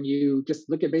when you just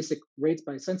look at basic rates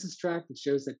by census tract, it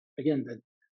shows that, again, that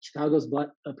Chicago's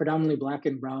predominantly Black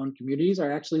and brown communities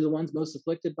are actually the ones most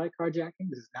afflicted by carjacking.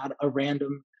 This is not a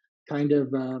random kind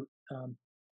of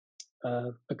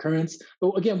occurrence.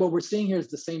 But again, what we're seeing here is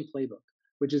the same playbook,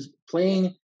 which is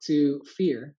playing to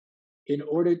fear in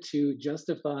order to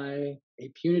justify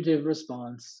a punitive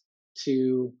response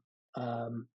to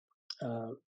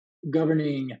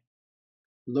governing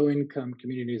low-income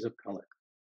communities of color.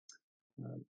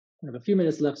 I have a few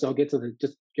minutes left, so I'll get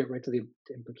right to the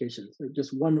implications.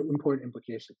 Just one important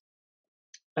implication.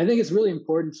 I think it's really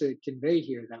important to convey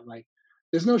here that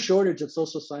there's no shortage of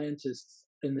social scientists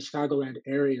in the Chicagoland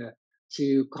area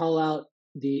to call out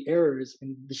the errors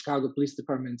in the Chicago Police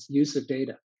Department's use of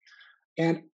data.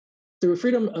 And through a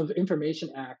Freedom of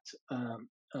Information Act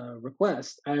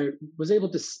request, I was able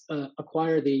to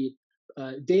acquire the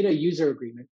data user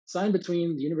agreement signed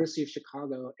between the University of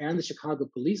Chicago and the Chicago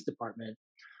Police Department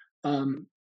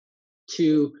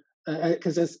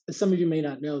because as some of you may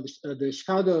not know,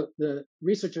 the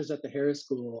researchers at the Harris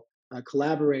School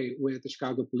collaborate with the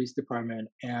Chicago Police Department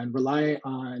and rely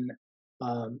on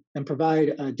and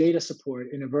provide data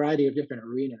support in a variety of different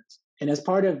arenas. And as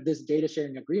part of this data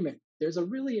sharing agreement, there's a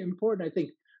really important, I think,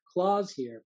 clause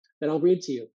here that I'll read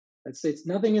to you that states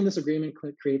nothing in this agreement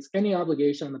creates any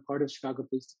obligation on the part of the Chicago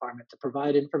Police Department to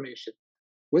provide information.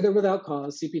 With or without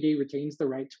cause, CPD retains the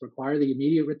right to require the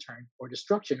immediate return or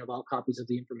destruction of all copies of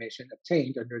the information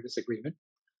obtained under this agreement,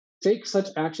 take such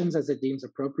actions as it deems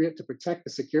appropriate to protect the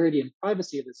security and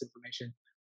privacy of this information,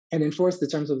 and enforce the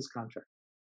terms of this contract,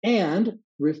 and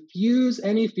refuse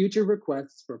any future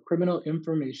requests for criminal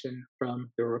information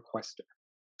from the requester.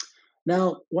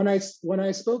 Now, when I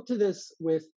spoke to this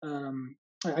with,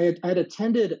 I had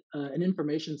attended an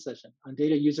information session on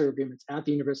data user agreements at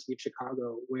the University of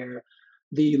Chicago, where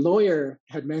the lawyer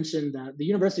had mentioned that the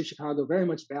University of Chicago very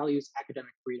much values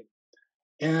academic freedom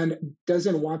and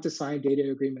doesn't want to sign data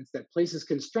agreements that places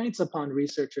constraints upon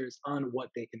researchers on what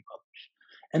they can publish.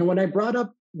 And when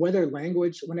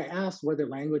I asked whether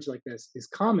language like this is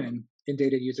common in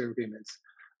data user agreements,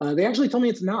 they actually told me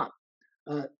it's not.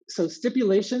 So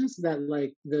stipulations that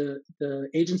the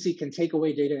agency can take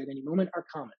away data at any moment are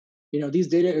common. These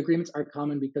data agreements are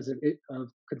common because of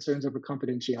concerns over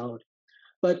confidentiality.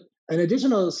 But an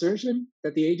additional assertion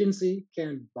that the agency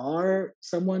can bar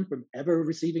someone from ever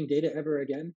receiving data ever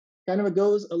again kind of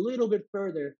goes a little bit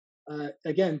further,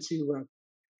 again, to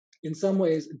in some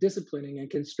ways disciplining and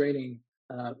constraining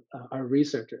our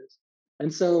researchers.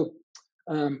 And so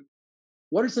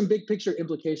what are some big picture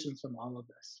implications from all of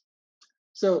this?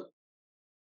 So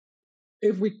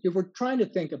if we're trying to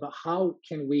think about how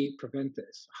can we prevent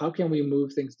this, how can we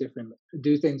move things differently,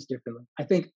 do things differently, I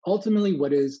think ultimately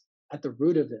what is at the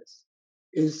root of this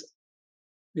is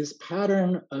this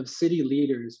pattern of city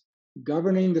leaders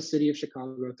governing the city of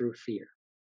Chicago through fear,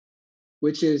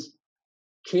 which is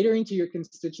catering to your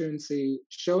constituency,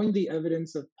 showing the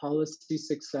evidence of policy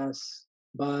success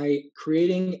by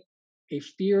creating a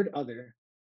feared other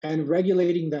and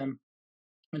regulating them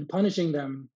and punishing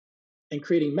them and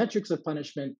creating metrics of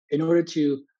punishment in order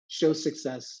to show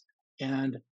success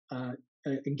and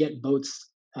get votes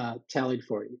tallied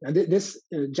for you.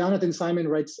 And Jonathan Simon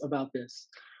writes about this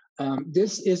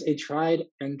This is a tried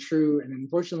and true and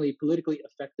unfortunately politically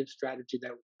effective strategy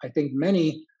that I think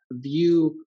many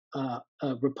view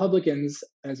Republicans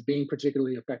as being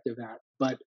particularly effective at.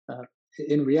 But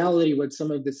in reality, what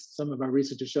some of our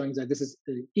research is showing is that this is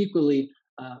equally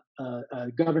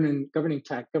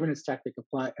governance tactic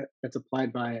that's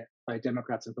applied by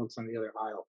Democrats and folks on the other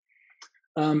aisle.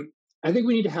 I think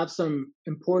we need to have some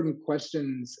important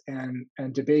questions and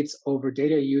debates over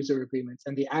data user agreements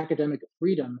and the academic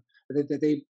freedom that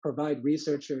they provide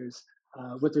researchers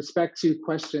with respect to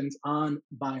questions on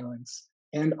violence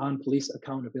and on police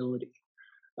accountability.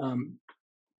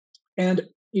 And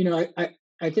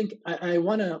I think I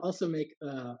want to also make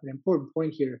an important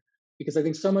point here, because I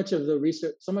think so much of the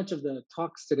research, so much of the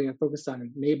talks today are focused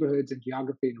on neighborhoods and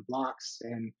geography and blocks,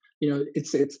 and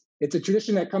it's a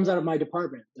tradition that comes out of my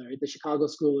department, right? The Chicago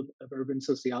School of Urban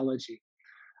Sociology.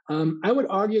 I would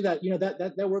argue that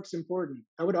that work's important.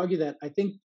 I would argue that I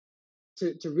think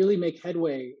to really make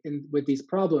headway with these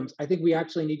problems, I think we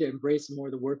actually need to embrace more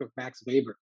the work of Max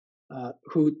Weber,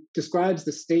 who describes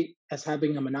the state as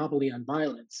having a monopoly on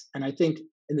violence. And I think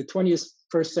in the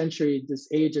 21st century, this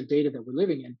age of data that we're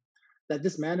living in, that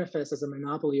this manifests as a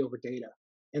monopoly over data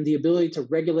and the ability to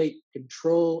regulate,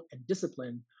 control, and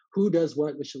discipline who does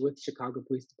what with Chicago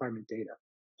Police Department data.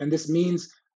 And this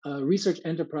means research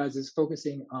enterprises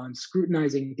focusing on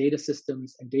scrutinizing data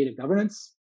systems and data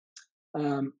governance,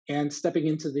 and stepping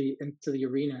into the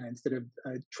arena instead of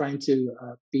trying to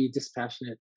be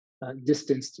dispassionate,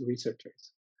 distanced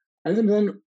researchers. And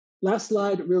then last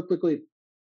slide, real quickly.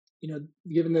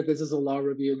 Given that this is a law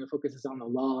review and the focus is on the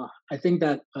law, I think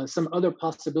that some other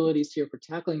possibilities here for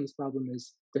tackling this problem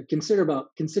is to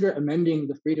consider amending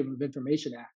the Freedom of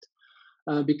Information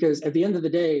Act, because at the end of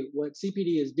the day, what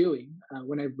CPD is doing,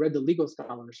 when I've read the legal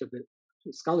scholarship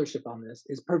on this,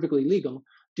 is perfectly legal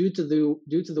due to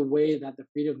the way that the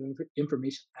Freedom of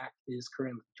Information Act is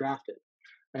currently drafted.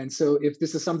 And so, if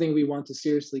this is something we want to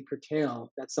seriously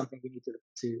curtail, that's something we need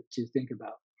to think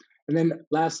about. And then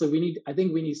lastly, I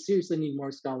think we seriously need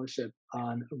more scholarship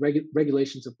on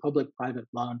regulations of public-private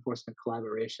law enforcement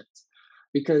collaborations,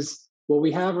 because what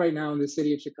we have right now in the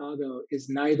city of Chicago is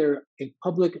neither a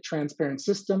public transparent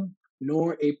system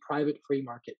nor a private free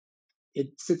market. It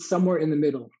sits somewhere in the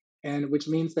middle, and which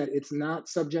means that it's not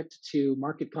subject to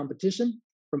market competition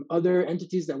from other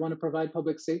entities that want to provide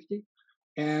public safety,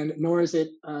 and nor is it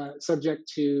subject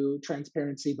to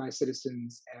transparency by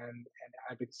citizens and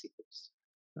advocacy groups.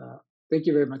 Thank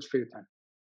you very much for your time.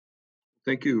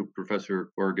 Thank you,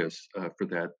 Professor Vargas, for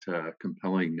that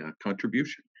compelling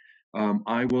contribution.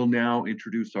 I will now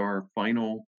introduce our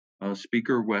final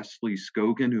speaker, Wesley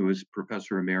Skogan, who is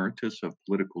Professor Emeritus of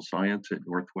Political Science at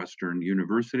Northwestern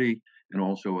University and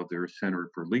also of their Center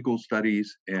for Legal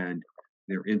Studies and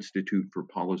their Institute for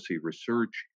Policy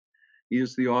Research. He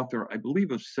is the author, I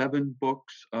believe, of 7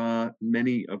 books,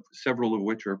 several of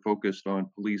which are focused on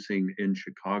policing in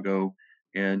Chicago,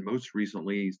 and most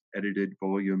recently he's edited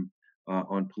volume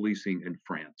on policing in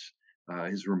France.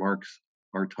 His remarks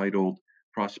are titled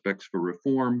Prospects for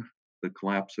Reform, the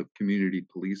Collapse of Community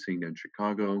Policing in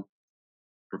Chicago.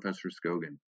 Professor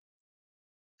Skogan.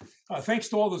 Thanks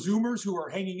to all the Zoomers who are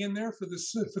hanging in there for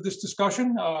this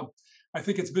discussion. I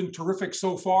think it's been terrific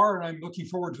so far, and I'm looking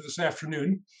forward to this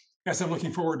afternoon, as I'm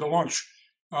looking forward to lunch.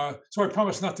 So I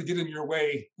promise not to get in your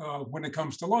way when it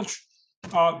comes to lunch.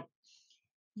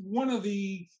 One of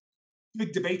the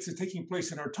big debates that's taking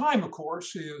place in our time, of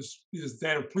course, is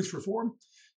that of police reform,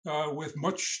 with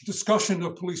much discussion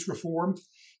of police reform,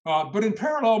 but in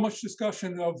parallel, much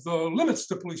discussion of the limits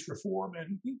to police reform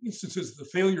and instances of the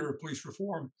failure of police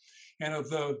reform and of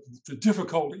the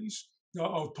difficulties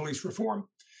of police reform.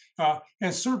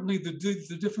 And certainly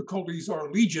the difficulties are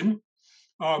legion.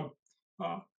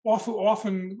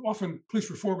 Often police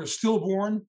reform is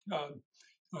stillborn.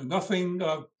 Nothing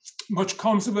much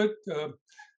comes of it.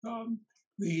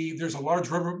 There's a large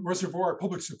reservoir of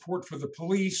public support for the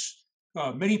police.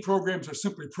 Many programs are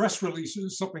simply press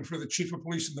releases, something for the chief of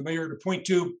police and the mayor to point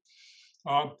to.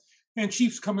 And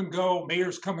chiefs come and go,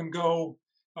 mayors come and go,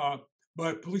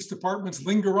 but police departments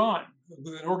linger on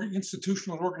with an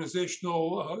institutional and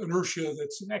organizational inertia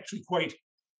that's actually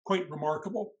quite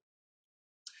remarkable.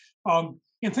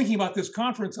 In thinking about this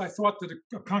conference, I thought that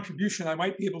a contribution I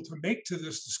might be able to make to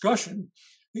this discussion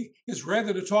is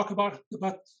rather to talk about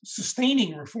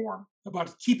sustaining reform,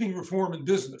 about keeping reform in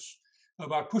business,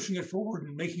 about pushing it forward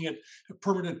and making it a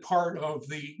permanent part of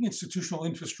the institutional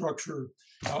infrastructure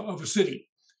of a city.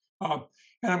 And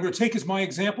I'm going to take as my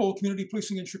example community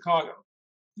policing in Chicago.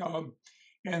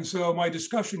 And so my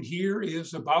discussion here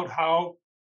is about how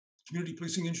community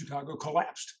policing in Chicago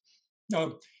collapsed.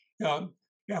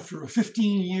 after a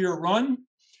 15-year run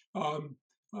of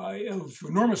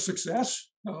enormous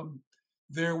success.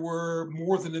 There were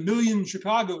more than 1 million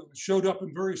Chicagoans showed up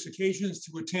on various occasions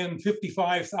to attend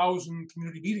 55,000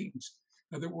 community meetings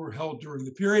that were held during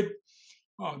the period.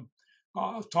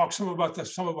 I'll talk some about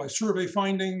some of my survey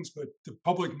findings, but the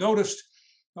public noticed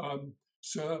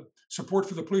support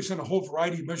for the police on a whole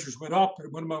variety of measures went up.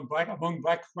 It went among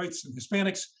black, whites, and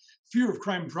Hispanics. Fear of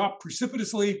crime dropped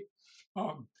precipitously.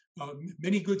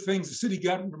 Many good things. The city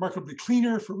got remarkably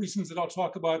cleaner for reasons that I'll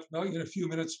talk about in a few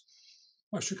minutes.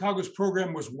 Chicago's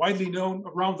program was widely known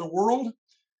around the world.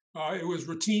 It was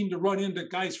routine to run into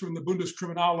guys from the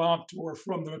Bundeskriminalamt or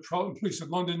from the Metropolitan Police in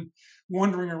London,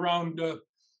 wandering around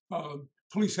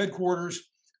police headquarters,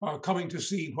 coming to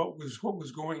see what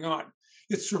was going on.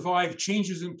 It survived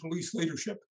changes in police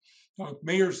leadership.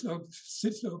 Mayors,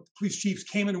 police chiefs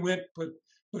came and went, but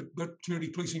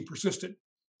community policing persisted.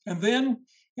 And then,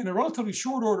 in a relatively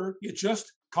short order, it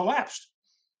just collapsed.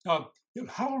 It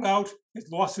hollowed out, it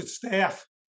lost its staff,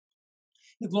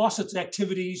 it lost its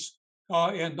activities,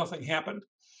 and nothing happened.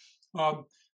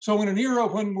 So in an era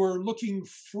when we're looking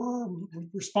for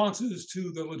responses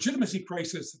to the legitimacy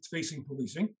crisis that's facing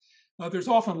policing, there's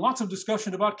often lots of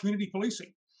discussion about community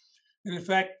policing. And in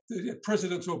fact,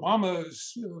 President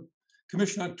Obama's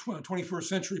Commission on 21st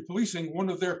Century Policing, one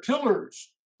of their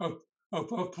pillars of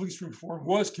police reform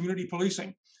was community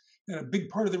policing. And a big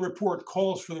part of the report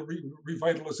calls for the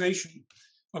revitalization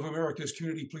of America's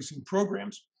community policing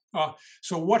programs.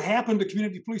 So what happened to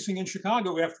community policing in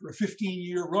Chicago after a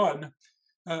 15-year run,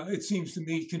 it seems to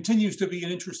me, continues to be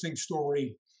an interesting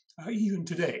story even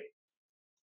today.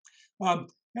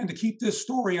 And to keep this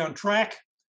story on track,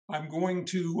 I'm going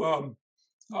to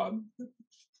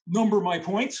number my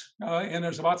points, and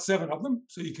there's about 7 of them,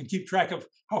 so you can keep track of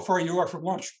how far you are from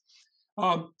lunch.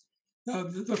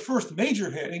 The first major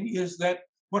heading is that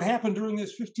what happened during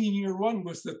this 15-year run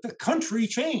was that the country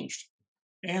changed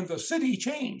and the city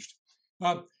changed.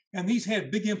 And these had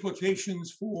big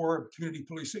implications for community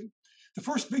policing. The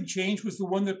first big change was the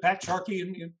one that Pat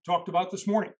Sharkey talked about this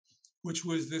morning, which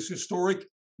was this historic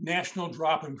national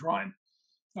drop in crime.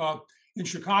 In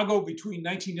Chicago, between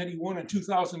 1991 and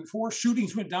 2004,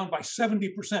 shootings went down by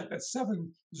 70%. That's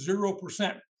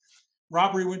 70%.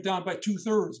 Robbery went down by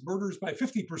 2/3, murders by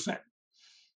 50%.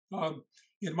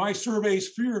 In my surveys,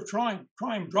 fear of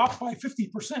crime dropped by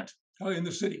 50% in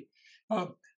the city.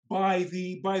 By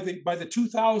the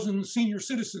 2000 senior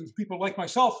citizens, people like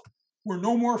myself were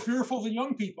no more fearful than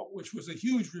young people, which was a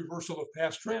huge reversal of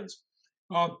past trends.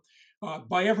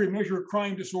 By every measure,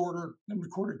 crime, disorder, and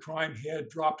recorded crime had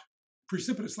dropped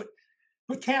precipitously.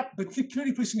 But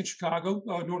community policing in Chicago,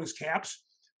 known as CAPS,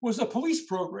 was a police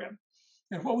program.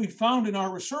 And what we found in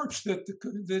our research that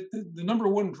the number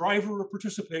one driver of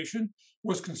participation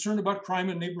was concern about crime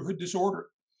and neighborhood disorder.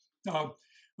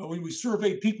 When we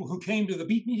surveyed people who came to the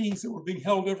beat meetings that were being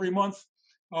held every month,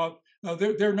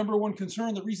 their number one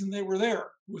concern, the reason they were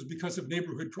there, was because of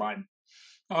neighborhood crime.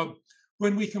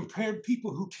 When we compared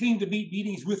people who came to beat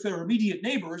meetings with their immediate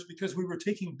neighbors, because we were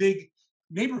taking big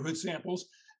neighborhood samples,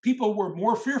 people were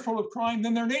more fearful of crime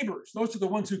than their neighbors. Those are the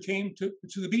ones who came to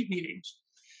the beat meetings.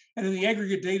 And in the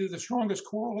aggregate data, the strongest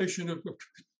correlation of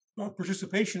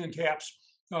participation in CAPS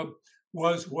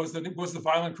was the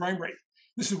violent crime rate.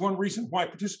 This is one reason why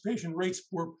participation rates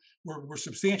were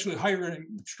substantially higher in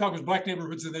Chicago's Black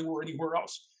neighborhoods than they were anywhere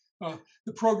else.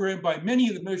 The program, by many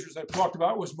of the measures I've talked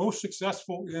about, was most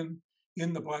successful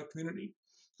in the Black community.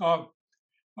 But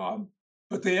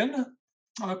then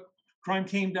crime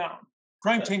came down.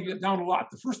 Crime came down a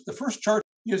lot. The first chart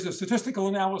is a statistical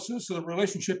analysis of the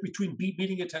relationship between beat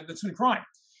meeting attendance and crime.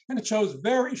 And it shows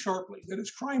very sharply that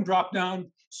as crime dropped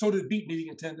down, so did beat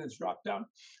meeting attendance drop down.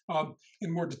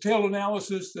 In more detailed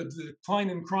analysis, the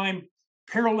decline in crime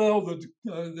paralleled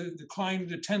the decline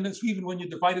in attendance, even when you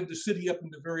divided the city up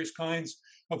into various kinds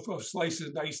of slices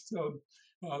and diced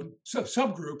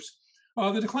subgroups.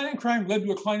 The decline in crime led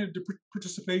to a decline in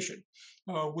participation,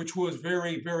 which was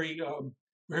very big,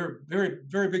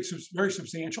 very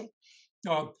substantial.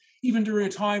 Even during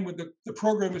a time when the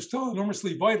program is still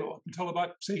enormously vital, up until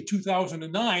about, say,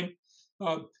 2009,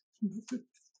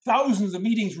 thousands of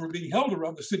meetings were being held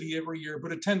around the city every year,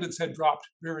 but attendance had dropped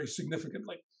very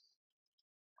significantly.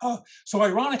 So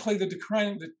ironically, the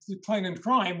decline in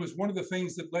crime was one of the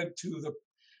things that led to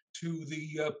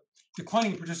the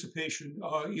declining participation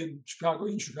in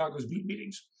Chicago's beat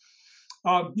meetings.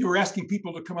 You were asking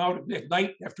people to come out at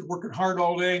night after working hard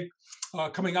all day,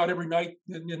 coming out every night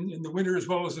in the winter as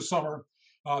well as the summer,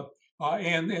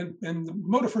 and the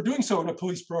motive for doing so in a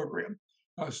police program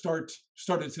started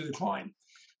to decline.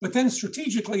 But then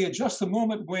strategically, at just the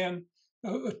moment when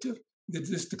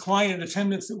this decline in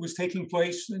attendance that was taking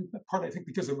place, in part I think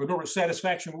because of enormous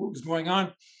satisfaction with what was going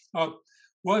on,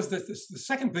 was that the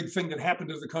second big thing that happened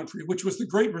to the country, which was the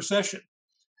Great Recession,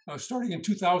 starting in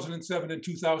 2007 and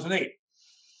 2008.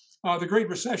 The Great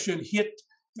Recession hit,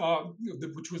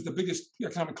 which was the biggest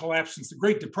economic collapse since the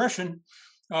Great Depression,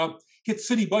 hit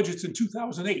city budgets in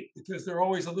 2008 because they're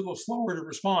always a little slower to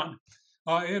respond.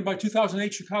 And by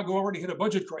 2008, Chicago already had a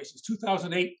budget crisis.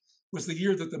 2008 was the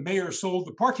year that the mayor sold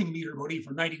the parking meter money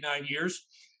for 99 years.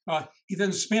 He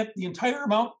then spent the entire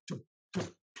amount to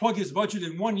plug his budget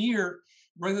in 1 year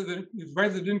rather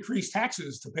than increase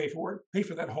taxes to pay for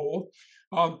that hole.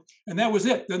 And that was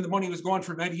it. Then the money was gone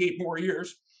for 98 more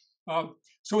years.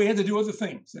 So he had to do other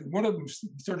things. And one of them he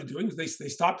started doing is they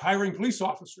stopped hiring police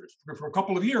officers for a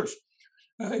couple of years.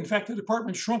 In fact, the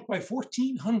department shrunk by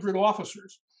 1,400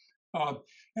 officers.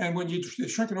 And when you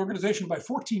shrink an organization by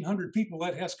 1,400 people,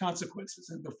 that has consequences.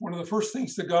 And one of the first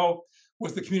things to go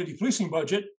was the community policing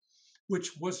budget,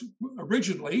 which was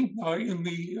originally in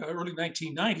the early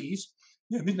 1990s,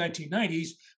 mid-1990s,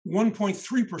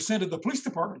 1.3% of the police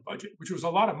department budget, which was a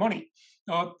lot of money.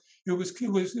 It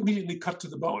was immediately cut to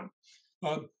the bone.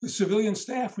 The civilian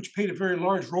staff, which played a very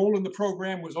large role in the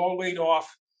program, was all laid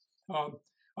off.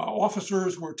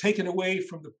 Officers were taken away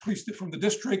from the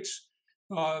districts.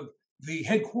 The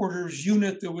headquarters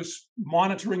unit that was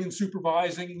monitoring and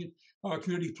supervising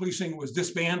community policing was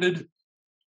disbanded.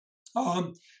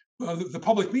 The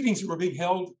public meetings that were being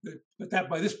held,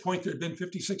 by this point there had been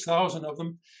 56,000 of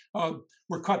them,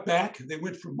 were cut back. They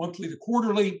went from monthly to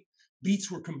quarterly.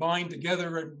 Beats were combined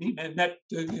together and met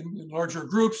in larger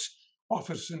groups.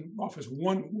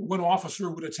 One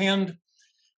officer would attend.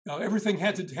 Everything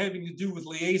having to do with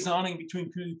liaisoning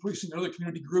between community policing and other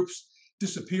community groups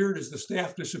disappeared as the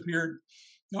staff disappeared.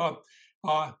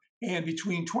 And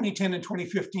between 2010 and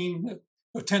 2015,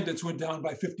 attendance went down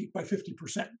by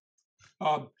 50%.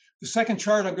 The second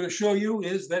chart I'm going to show you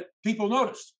is that people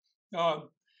noticed.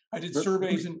 I did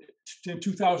surveys in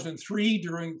 2003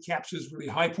 during CAPS's really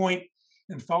high point,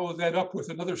 and followed that up with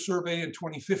another survey in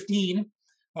 2015,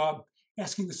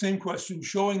 asking the same question,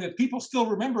 showing that people still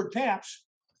remembered CAPS.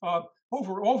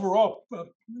 Overall,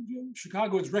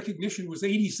 Chicagoans' recognition was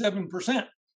 87%.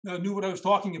 Knew what I was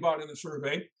talking about in the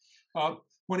survey.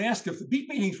 When asked if the beat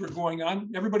meetings were going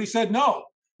on, everybody said no.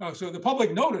 So the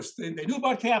public noticed, they knew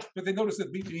about CAPS, but they noticed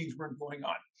that beat meetings weren't going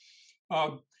on.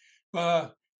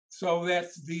 So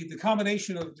that's the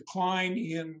combination of decline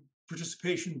in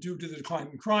participation due to the decline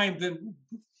in crime, then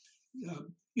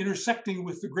intersecting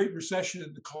with the Great Recession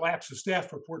and the collapse of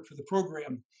staff report for the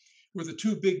program were the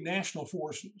two big national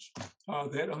forces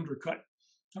that undercut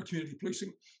community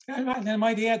policing. And I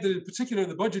might add that in particular,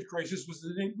 the budget crisis was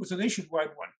a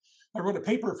nationwide one. I wrote a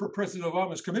paper for President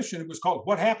Obama's commission. It was called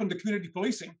 "What Happened to Community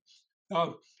Policing?"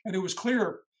 And it was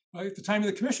clear at the time of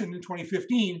the commission in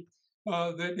 2015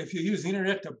 that if you use the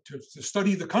internet to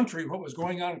study the country, what was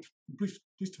going on in police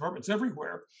departments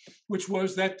everywhere, which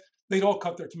was that they'd all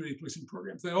cut their community policing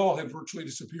programs. They all had virtually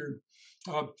disappeared.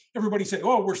 Everybody said,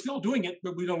 oh, we're still doing it,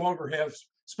 but we no longer have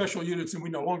special units and we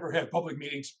no longer have public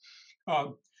meetings.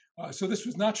 So this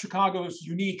was not Chicago's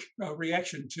unique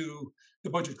reaction to the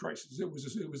budget crisis. It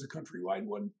was a countrywide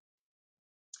one.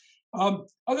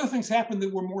 Other things happened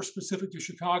that were more specific to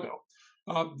Chicago.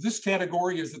 This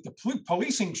category is that the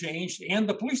policing changed and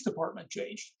the police department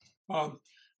changed.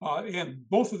 And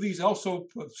both of these also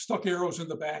stuck arrows in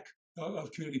the back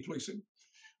of community policing.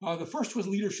 The first was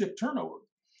leadership turnover.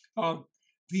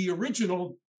 The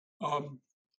original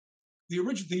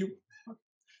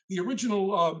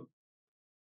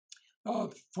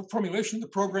formulation of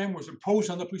the program was imposed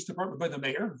on the police department by the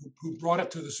mayor, who brought it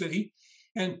to the city,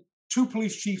 and two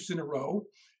police chiefs in a row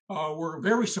were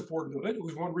very supportive of it. It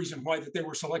was one reason why that they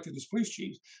were selected as police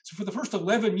chiefs. So for the first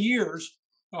 11 years,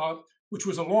 which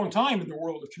was a long time in the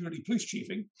world of community police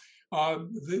chiefing,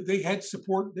 they had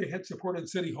support. They had support in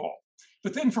City Hall.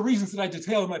 But then, for reasons that I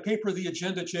detail in my paper, the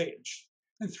agenda changed,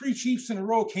 and three chiefs in a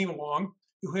row came along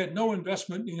who had no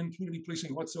investment in community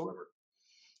policing whatsoever.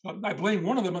 I blame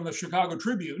one of them on the Chicago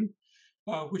Tribune,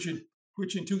 which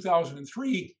in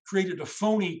 2003 created a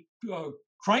phony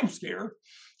crime scare,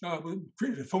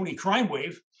 created a phony crime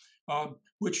wave,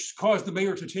 which caused the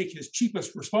mayor to take his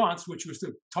cheapest response, which was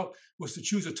to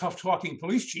choose a tough-talking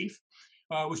police chief.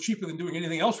 Was cheaper than doing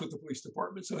anything else with the police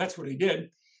department, so that's what he did,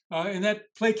 and that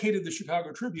placated the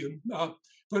Chicago Tribune.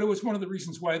 But it was one of the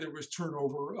reasons why there was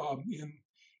turnover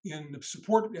in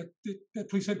support at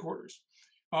police headquarters.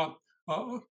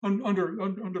 Under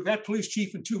that police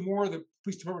chief and two more, the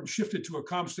police department shifted to a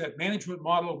CompStat management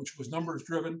model, which was numbers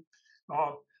driven,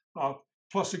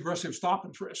 plus aggressive stop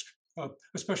and frisk.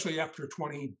 especially after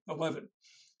 2011.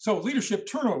 So leadership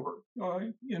turnover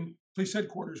in police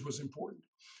headquarters was important.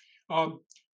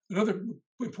 Another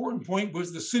important point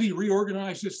was the city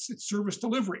reorganized its service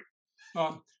delivery.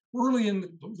 Early in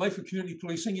the life of community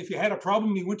policing, if you had a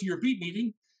problem, you went to your beat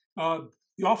meeting.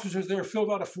 The officers there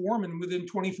filled out a form, and within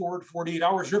 24 to 48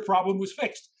 hours, your problem was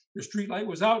fixed. Your street light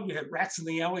was out. You had rats in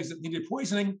the alleys that needed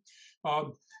poisoning.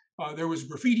 There was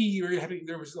graffiti.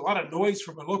 There was a lot of noise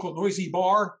from a local noisy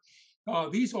bar.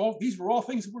 These were all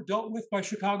things that were dealt with by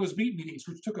Chicago's beat meetings,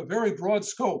 which took a very broad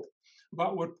scope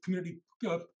about what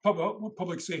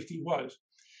public safety was.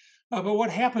 But what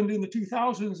happened in the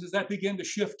 2000s is that began to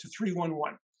shift to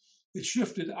 311. It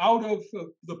shifted out of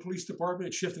the police department.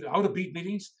 It shifted out of beat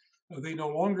meetings. They no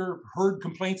longer heard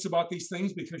complaints about these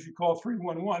things because you call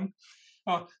 311.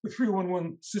 The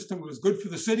 311 system was good for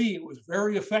the city. It was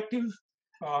very effective.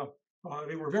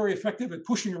 They were very effective at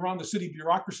pushing around the city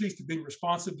bureaucracies to being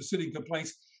responsive to city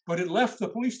complaints, but it left the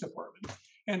police department.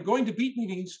 And going to beat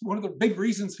meetings, one of the big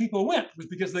reasons people went was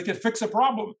because they could fix a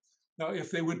problem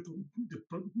if they went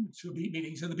to beat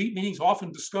meetings. And the beat meetings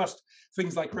often discussed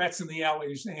things like rats in the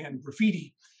alleys and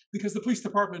graffiti, because the police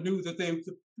department knew that they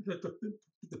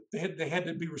had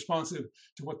to be responsive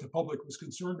to what the public was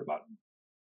concerned about.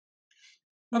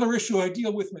 Another issue I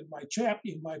deal with in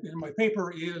my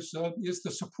paper is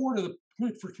the support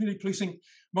for community policing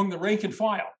among the rank and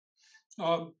file.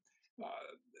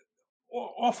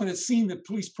 Often it's seen that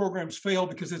police programs fail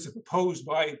because it's opposed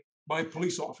by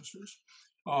police officers.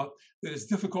 That it's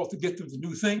difficult to get them to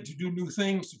do new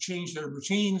things, to change their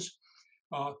routines.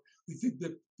 We think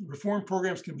that reform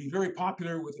programs can be very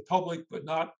popular with the public, but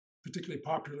not particularly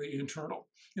popularly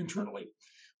internally.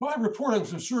 Well, I reported on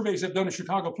some surveys I've done of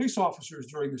Chicago police officers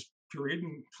during this period,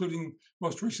 including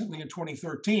most recently in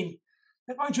 2013.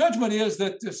 And my judgment is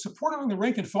that the support among the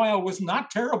rank and file was not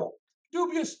terrible.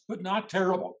 Dubious, but not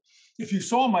terrible. If you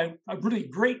saw my really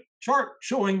great chart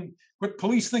showing what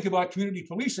police think about community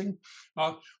policing,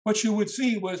 what you would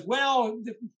see was, well,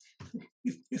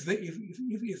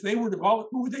 if they were to,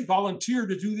 would they volunteer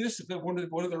to do this if they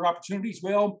wanted one of their opportunities?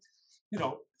 Well,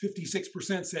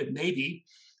 56% said maybe.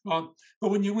 But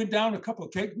when you went down a couple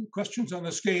of questions on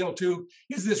the scale to,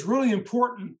 is this really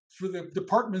important for the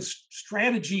department's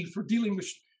strategy for dealing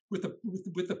with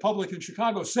the public in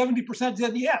Chicago? 70%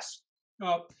 said yes.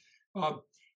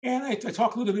 And I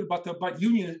talk a little bit about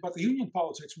the union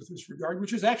politics with this regard,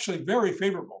 which is actually very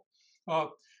favorable.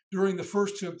 During the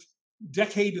first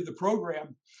decade of the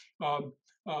program,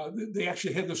 they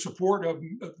actually had the support of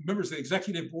members of the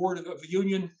executive board of the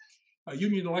union.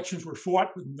 Union elections were fought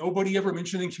with nobody ever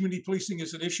mentioning community policing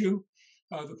as an issue.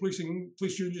 The police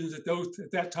unions at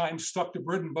that time stuck to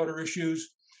bread and butter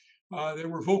issues. They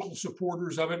were vocal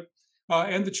supporters of it.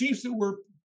 And the chiefs that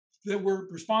were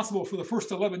responsible for the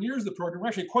first 11 years of the program were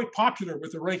actually quite popular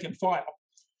with the rank and file,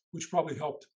 which probably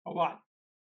helped a lot.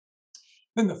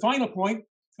 Then the final point,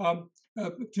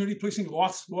 community policing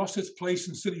lost its place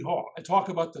in City Hall. I talk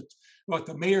about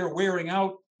the mayor wearing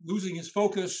out, losing his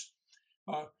focus.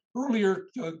 Earlier,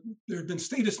 there had been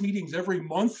status meetings every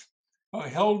month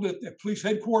held at police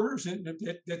headquarters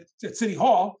at City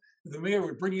Hall. The mayor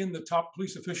would bring in the top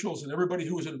police officials and everybody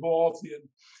who was involved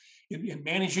in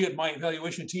managing it. My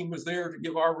evaluation team was there to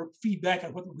give our feedback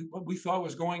on what we thought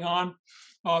was going on.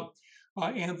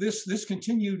 And this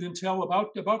continued until about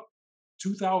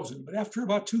 2000. But after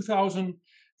about 2000,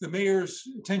 the mayor's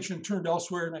attention turned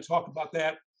elsewhere, and I talk about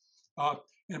that.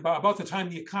 And about the time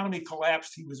the economy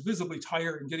collapsed, he was visibly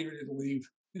tired and getting ready to leave.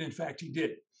 And in fact, he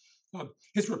did.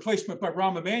 His replacement by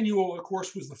Rahm Emanuel, of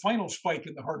course, was the final spike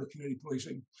in the heart of community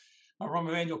policing. Rahm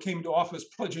Emanuel came into office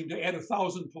pledging to add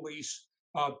 1,000 police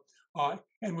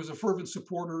and was a fervent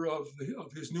supporter of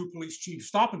his new police chief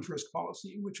stop and frisk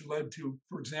policy, which led to,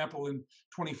 for example, in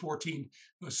 2014,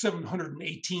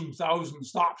 718,000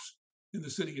 stops in the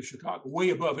city of Chicago,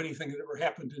 way above anything that ever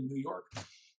happened in New York.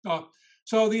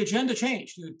 So the agenda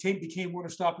changed. It became one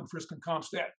of stop and frisk and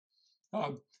CompStat,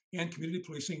 and community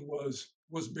policing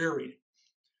was buried.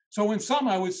 So in sum,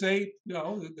 I would say,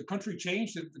 the country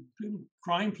changed, and the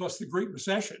crime plus the Great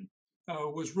Recession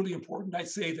was really important. I'd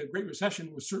say the Great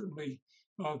Recession was certainly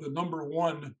the number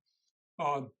one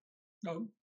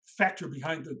factor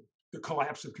behind the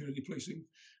collapse of community policing.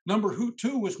 Number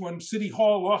two was when City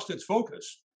Hall lost its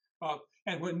focus,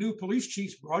 and when new police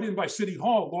chiefs brought in by City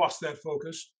Hall lost that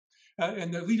focus.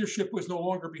 And the leadership was no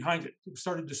longer behind it. It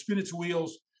started to spin its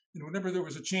wheels, and whenever there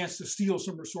was a chance to steal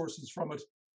some resources from it,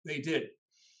 they did.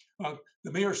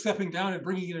 The mayor stepping down and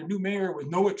bringing in a new mayor with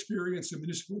no experience in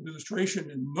municipal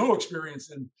administration and no experience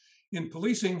in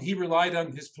policing, he relied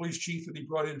on his police chief that he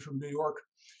brought in from New York.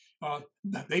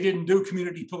 They didn't do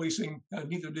community policing,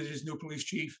 neither did his new police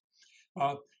chief.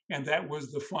 And that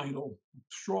was the final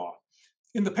straw.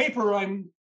 In the paper, I'm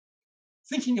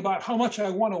thinking about how much I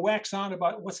want to wax on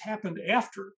about what's happened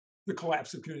after the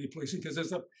collapse of community policing,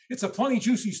 because it's a plenty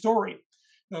juicy story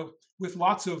with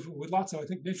lots of I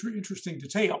think interesting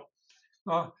detail.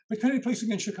 But community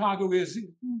policing in Chicago is,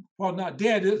 while not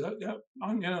dead,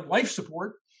 on life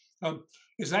support,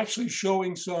 is actually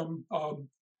showing somewhat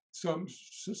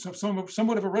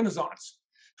of a renaissance.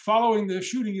 Following the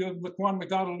shooting of Laquan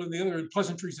McDonald and the other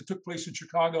pleasantries that took place in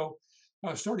Chicago,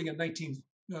 starting in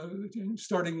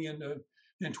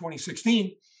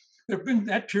 2016,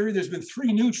 there's been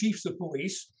 3 new chiefs of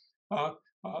police,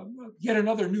 yet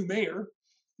another new mayor,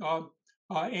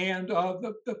 and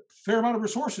the fair amount of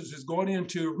resources has gone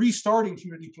into restarting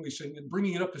community policing and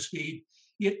bringing it up to speed.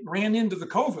 It ran into the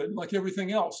COVID like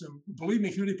everything else, and believe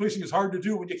me, community policing is hard to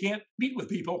do when you can't meet with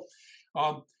people.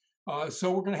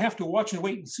 So we're going to have to watch and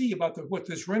wait and see about what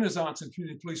this renaissance in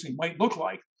community policing might look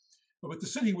like. But the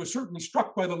city was certainly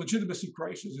struck by the legitimacy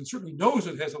crisis and certainly knows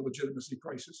it has a legitimacy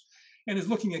crisis and is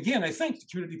looking again, I think, to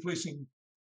community policing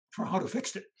for how to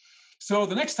fix it. So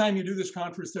the next time you do this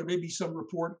conference, there may be some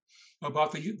report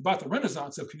about the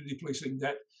renaissance of community policing,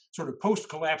 that sort of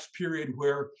post-collapse period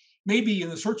where maybe in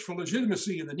the search for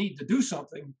legitimacy and the need to do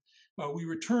something, we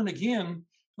return again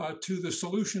to the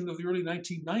solution of the early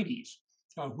 1990s,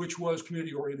 which was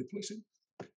community-oriented policing.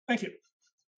 Thank you.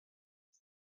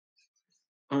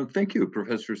 Thank you,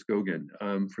 Professor Skogan,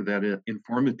 for that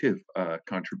informative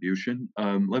contribution.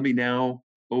 Let me now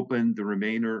open the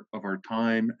remainder of our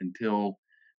time until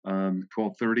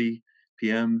 12:30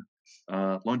 p.m.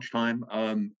 Lunchtime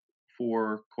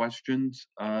for questions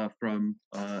from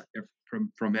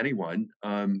anyone.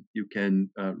 You can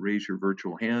raise your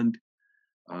virtual hand.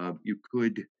 You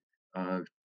could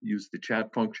use the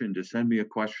chat function to send me a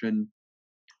question.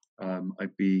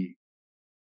 I'd be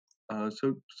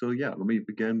so yeah. Let me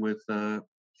begin with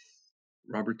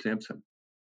Robert Sampson.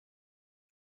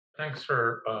 Thanks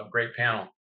for a great panel.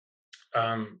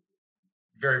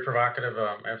 Very provocative.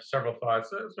 I have several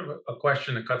thoughts. Sort of a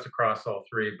question that cuts across all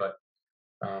 3, but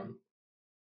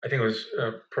I think it was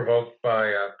provoked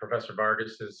by Professor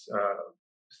Vargas's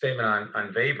statement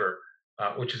on Weber,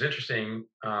 which is interesting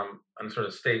on sort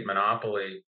of state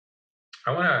monopoly.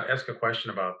 I want to ask a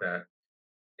question about that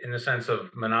in the sense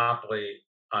of monopoly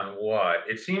on what?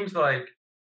 It seems like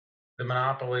the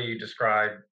monopoly you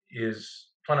described is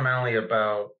fundamentally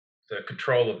about the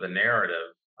control of the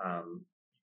narrative.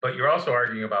 But you're also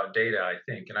arguing about data, I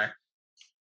think. And I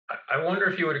wonder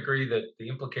if you would agree that the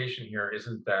implication here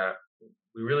isn't that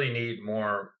we really need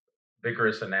more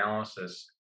vigorous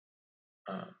analysis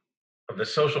of the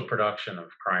social production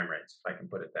of crime rates, if I can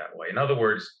put it that way. In other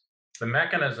words, the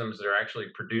mechanisms that are actually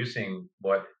producing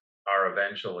what are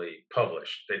eventually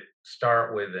published, that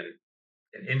start with an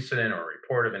incident or a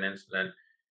report of an incident,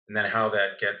 and then how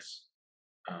that gets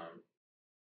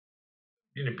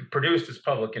produced as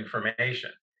public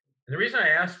information. And the reason I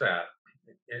ask that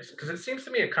is because it seems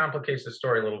to me it complicates the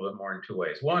story a little bit more in 2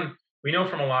 ways. One, we know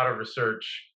from a lot of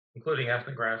research, including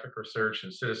ethnographic research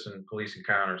and citizen police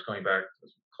encounters, going back to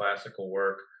classical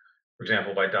work, for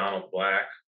example, by Donald Black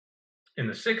in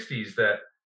the 60s, that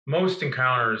most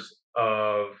encounters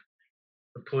of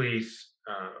the police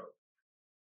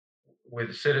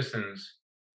with citizens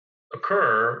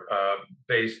occur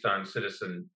based on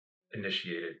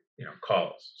citizen-initiated,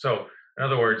 calls. So, in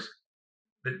other words,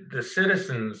 the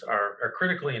citizens are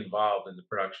critically involved in the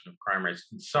production of crime rates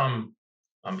in some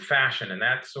fashion, and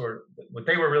that's sort of what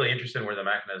they were really interested in, were the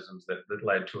mechanisms that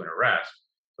led to an arrest.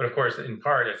 But of course, in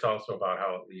part, it's also about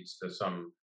how it leads to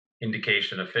some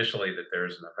indication officially that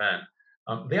there's an event.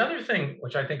 The other thing,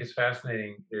 which I think is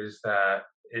fascinating, is that,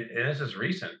 and this is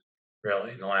recent,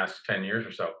 really, in the last 10 years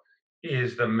or so,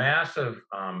 is the massive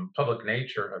public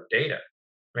nature of data.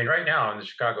 I mean, right now in the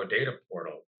Chicago data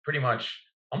portal, pretty much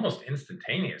almost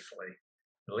instantaneously,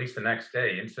 at least the next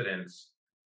day, incidents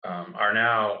are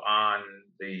now on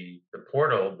the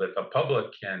portal that the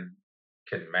public can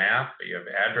map. You have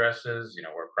addresses,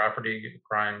 where property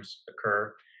crimes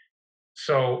occur.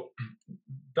 So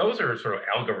those are sort of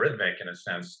algorithmic in a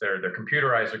sense. They're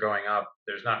computerized, are going up.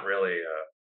 There's not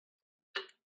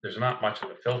much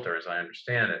of a filter, as I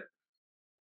understand it.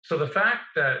 So the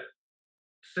fact that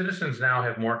citizens now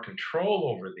have more control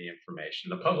over the information,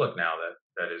 the public now,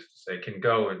 that is to say, can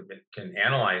go and can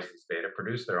analyze this data,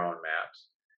 produce their own maps,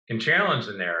 can challenge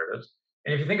the narratives.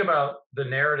 And if you think about the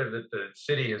narrative that the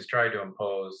city has tried to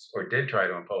impose, or did try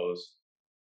to impose,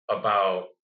 about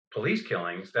police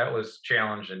killings, that was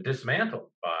challenged and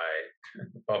dismantled by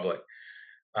the public.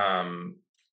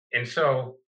 And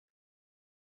so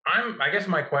I guess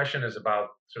my question is about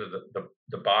sort of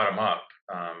the bottom up,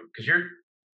 because your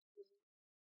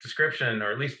description,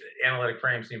 or at least analytic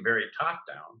frame, seem very top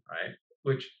down, right?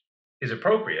 Which is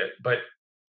appropriate, but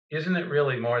isn't it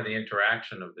really more the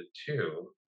interaction of the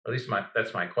two? Or at least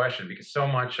that's my question, because so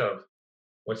much of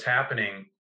what's happening,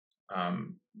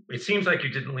 it seems like you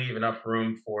didn't leave enough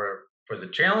room for the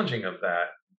challenging of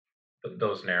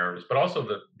those narratives, but also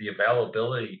the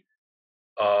availability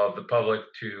of the public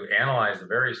to analyze the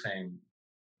very same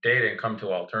data and come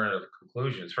to alternative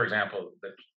conclusions. For example,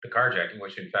 the carjacking,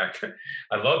 which in fact,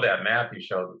 I love that map you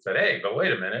showed that said, hey, but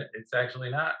wait a minute, it's actually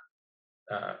not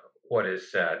what is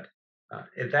said.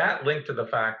 Is that linked to the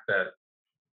fact that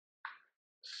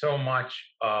so much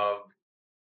of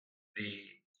the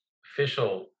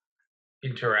official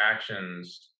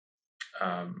interactions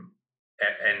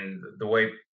and the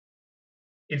way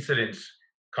incidents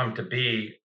come to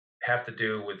be have to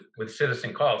do with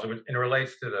citizen calls? And it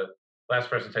relates to the last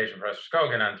presentation from Professor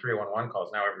Skogan on 311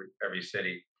 calls. Now every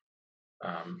city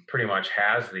pretty much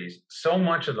has these. So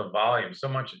much of the volume, so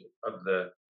much of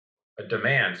the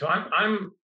demand. So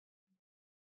I'm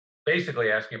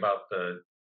basically asking about the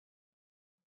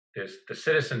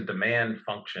citizen demand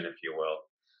function, if you will,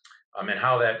 and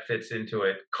how that fits into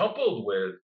it, coupled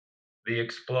with the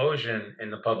explosion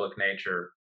in the public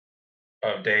nature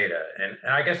of data. And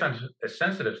I guess I'm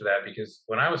sensitive to that because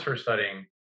when I was first studying,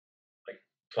 like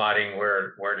plotting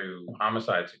where do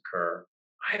homicides occur,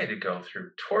 I had to go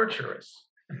through torturous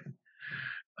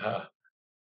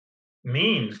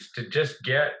means to just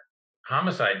get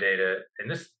homicide data. And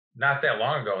this not that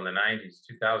long ago in the 90s,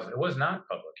 2000s, it was not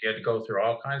public. You had to go through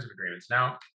all kinds of agreements.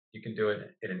 Now you can do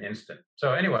it in an instant.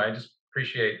 So anyway, I just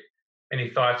appreciate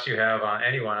any thoughts you have on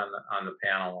anyone on the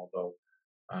panel, although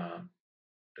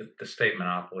the state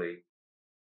monopoly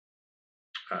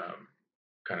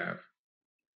kind of,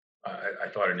 I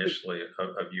thought initially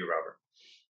of you, Robert.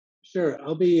 Sure,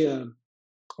 I'll be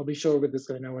short with this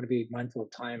because I want to be mindful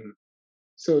of time.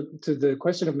 So to the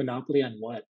question of monopoly on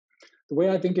what, the way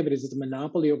I think of it is it's a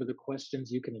monopoly over the questions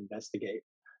you can investigate.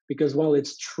 Because while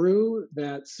it's true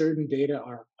that certain data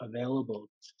are available,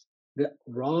 the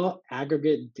raw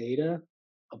aggregate data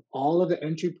of all of the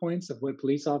entry points of what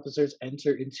police officers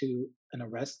enter into an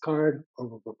arrest card or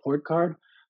a report card,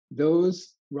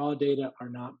 those raw data are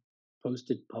not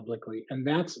posted publicly. And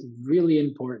that's really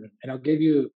important. And I'll give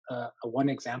you one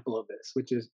example of this,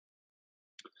 which is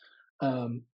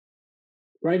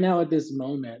right now at this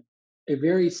moment, a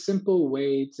very simple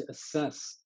way to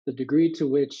assess the degree to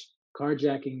which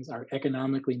carjackings are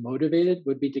economically motivated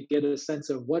would be to get a sense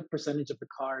of what percentage of the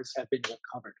cars have been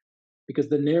recovered. Because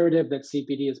the narrative that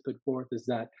CPD has put forth is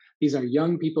that these are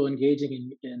young people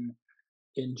engaging in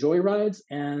joyrides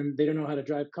and they don't know how to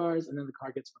drive cars and then the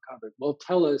car gets recovered. Well,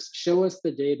 show us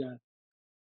the data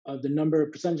of the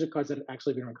percentage of cars that have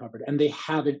actually been recovered. And they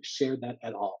haven't shared that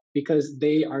at all because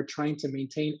they are trying to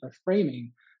maintain a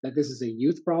framing that this is a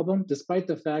youth problem, despite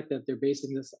the fact that they're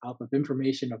basing this off of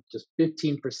information of just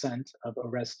 15% of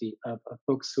of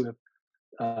folks who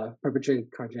have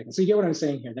perpetrated carjacking. So you get what I'm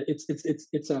saying here, that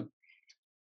it's a,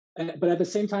 but at the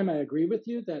same time, I agree with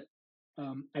you that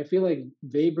I feel like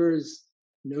Weber's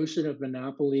notion of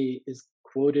monopoly is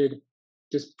quoted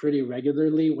just pretty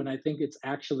regularly when I think it's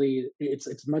actually,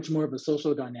 it's much more of a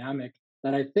social dynamic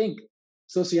that I think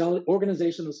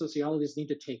organizational sociologists need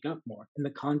to take up more in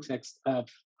the context of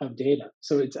data.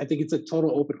 So I think it's a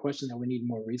total open question that we need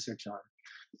more research on.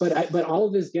 But all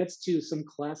of this gets to some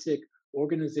classic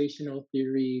organizational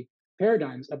theory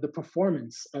paradigms of the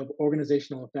performance of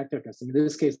organizational effectiveness. In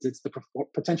this case, it's the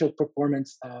potential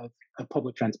performance of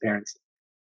public transparency.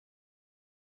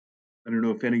 I don't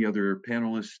know if any other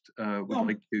panelists would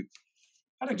like to.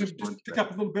 I'd like to just pick up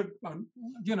a little bit on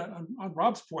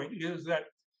Rob's point, is that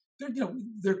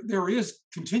there is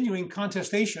continuing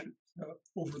contestation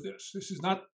over this. This is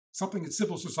not something that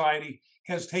civil society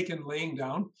has taken laying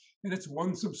down, and it's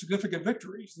won some significant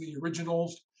victories. The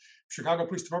original Chicago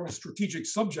Police Department strategic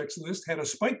subjects list had a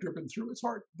spike driven through its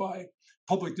heart by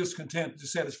public discontent,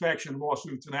 dissatisfaction,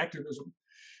 lawsuits, and activism.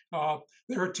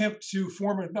 Their attempt to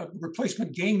form a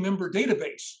replacement gang member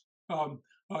database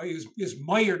is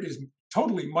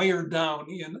totally mired down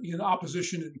in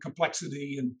opposition and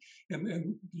complexity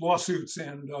and lawsuits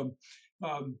and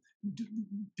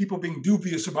people being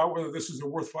dubious about whether this is a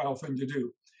worthwhile thing to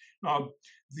do.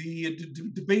 The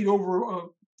debate over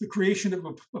the creation of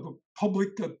a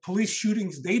public police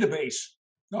shootings database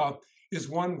is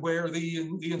one where the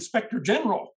Inspector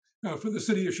General for the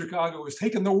city of Chicago has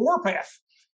taken the warpath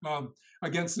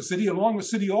against the city, along with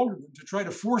city aldermen, to try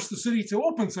to force the city to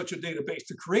open such a database,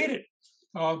 to create it,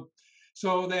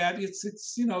 so that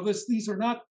these are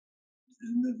not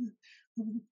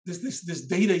this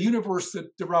data universe that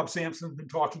Rob Sampson's been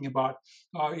talking about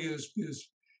is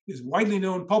widely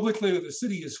known publicly. The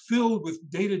city is filled with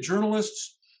data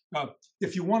journalists.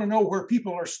 If you want to know where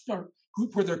people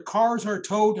where their cars are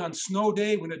towed on snow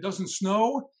day when it doesn't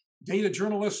snow, data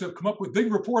journalists have come up with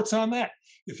big reports on that.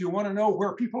 If you want to know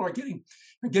where people are getting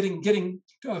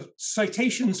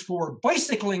citations for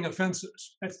bicycling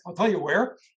offenses, I'll tell you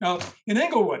where. In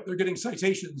Englewood, they're getting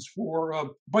citations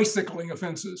for bicycling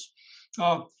offenses.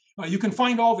 You can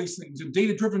find all these things, and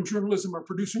data-driven journalism are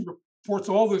producing reports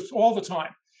all the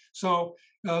time. So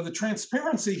the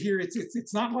transparency here,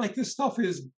 it's not like this stuff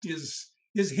is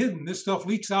hidden. This stuff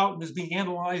leaks out and is being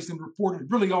analyzed and reported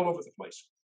really all over the place.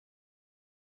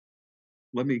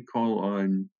 Let me call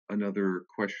on another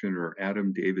questioner,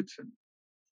 Adam Davidson.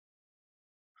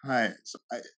 Hi. So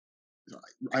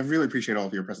I really appreciate all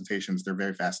of your presentations. They're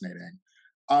very fascinating.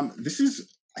 This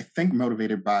is, I think,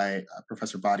 motivated by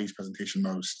Professor Boddie's presentation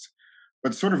most,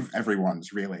 but sort of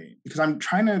everyone's really, because I'm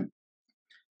trying to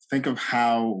think of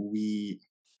how we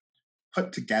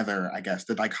put together, I guess,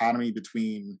 the dichotomy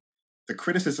between the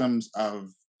criticisms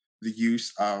of the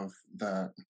use of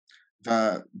the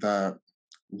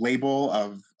label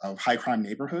of high crime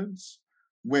neighborhoods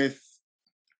with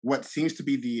what seems to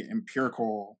be the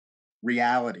empirical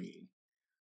reality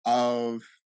of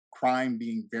crime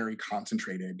being very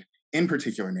concentrated in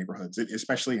particular neighborhoods,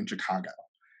 especially in Chicago.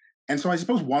 And so I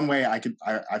suppose one way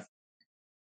I've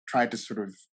tried to sort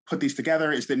of put these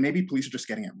together is that maybe police are just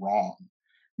getting it wrong.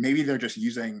 Maybe they're just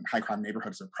using high crime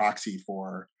neighborhoods as a proxy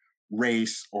for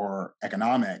race or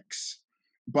economics.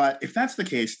 But if that's the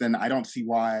case, then I don't see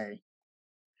why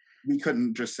we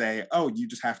couldn't just say, oh, you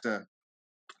just have to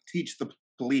teach the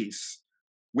police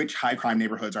which high crime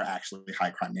neighborhoods are actually high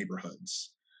crime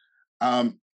neighborhoods.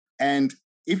 And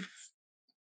if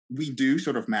we do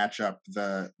sort of match up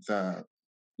the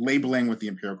labeling with the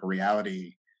empirical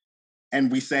reality,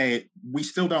 and we say we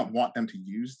still don't want them to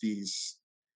use this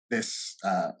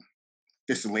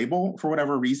label for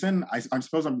whatever reason, I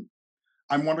suppose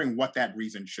I'm wondering what that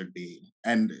reason should be.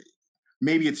 And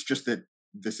maybe it's just that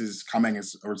this is coming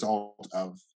as a result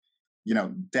of,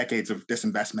 decades of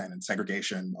disinvestment and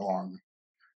segregation along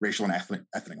racial and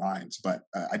ethnic lines. But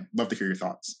I'd love to hear your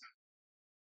thoughts.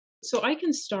 So I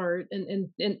can start, and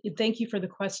thank you for the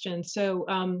question. So,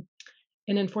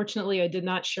 and unfortunately, I did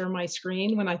not share my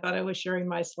screen when I thought I was sharing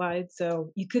my slides.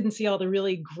 So you couldn't see all the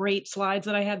really great slides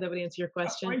that I had that would answer your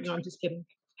question. No, I'm just kidding.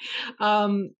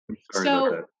 I'm sorry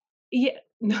about that. Yeah,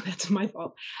 no, that's my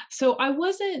fault. So I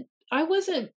wasn't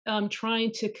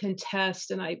trying to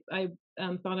contest, and I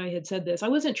thought I had said this. I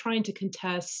wasn't trying to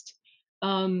contest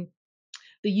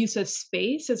the use of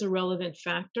space as a relevant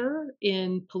factor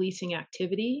in policing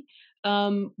activity.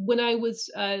 When I was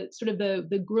sort of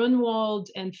the Grunwald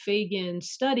and Fagan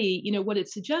study, what it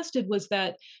suggested was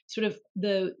that sort of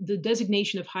the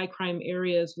designation of high crime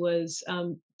areas was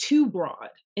too broad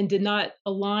and did not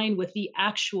align with the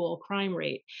actual crime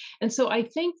rate. And so I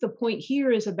think the point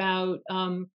here is about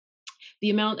the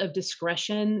amount of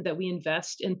discretion that we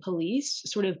invest in police,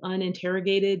 sort of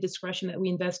uninterrogated discretion that we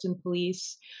invest in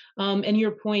police. And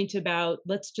your point about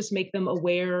let's just make them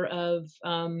aware of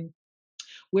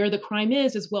where the crime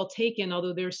is well taken,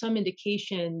 although there's some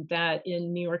indication that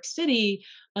in New York City,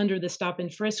 under the stop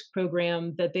and frisk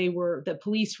program, that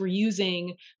police were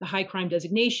using the high crime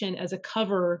designation as a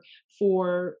cover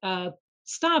for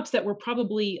stops that were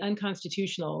probably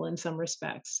unconstitutional in some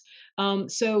respects.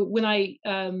 So when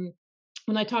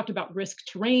I talked about risk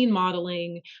terrain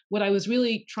modeling, what I was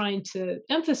really trying to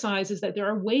emphasize is that there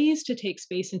are ways to take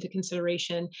space into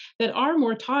consideration that are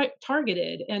more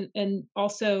targeted and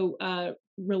also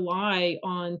rely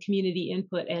on community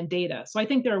input and data. So I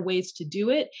think there are ways to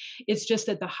do it. It's just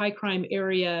that the high crime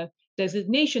area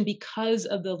designation, because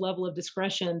of the level of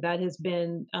discretion that has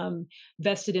been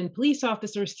vested in police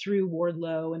officers through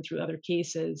Wardlow and through other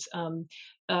cases,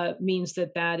 means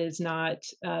that is not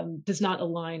does not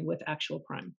align with actual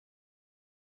crime.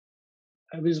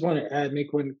 I just want to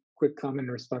make one quick comment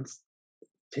in response.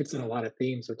 Hits on a lot of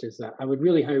themes, which is that I would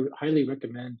really highly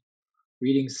recommend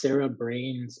reading Sarah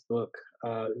Brain's book.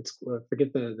 It's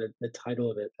forget the title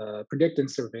of it. Predict and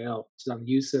Surveil. It's on the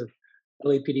use of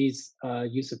LAPD's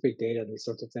use of big data and these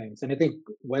sorts of things. And I think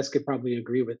Wes could probably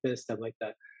agree with this, that like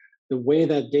that the way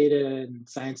that data and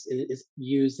science is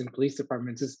used in police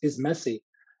departments is messy.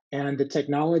 And the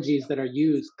technologies that are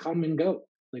used come and go.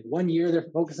 Like 1 year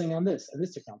they're focusing on this and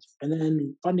this technology, and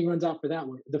then funding runs out for that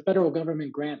one. The federal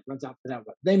government grant runs out for that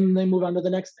one. Then they move on to the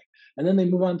next thing, and then they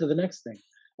move on to the next thing.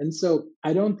 And so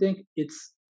I don't think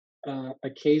it's a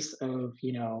case of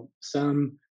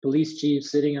some police chief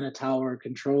sitting in a tower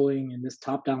controlling in this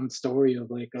top-down story of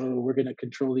like, oh, we're going to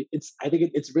control I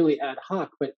think it's really ad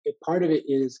hoc, but part of it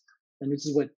is, and this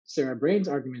is what Sarah Brain's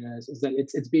argument is that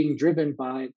it's being driven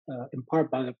by in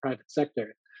part by the private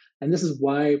sector, and this is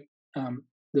why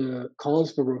the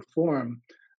calls for reform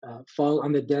fall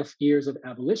on the deaf ears of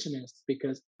abolitionists,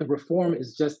 because the reform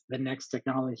is just the next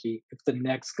technology, it's the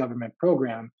next government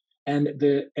program, and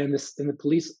the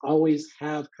police always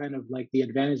have kind of like the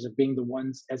advantage of being the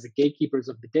ones as the gatekeepers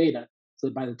of the data. So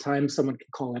by the time someone can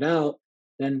call it out,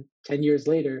 then 10 years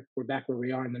later we're back where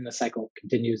we are, and then the cycle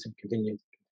continues and continues.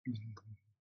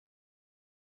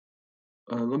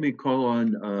 Let me call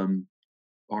on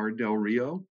R. Del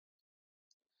Rio.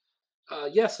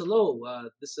 Yes, hello.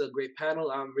 This is a great panel.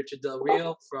 I'm Richard Del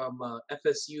Rio from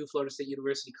FSU, Florida State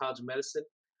University College of Medicine.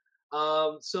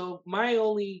 So my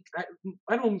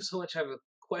I don't so much have a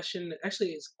question. Actually,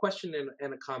 it's a question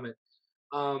and a comment.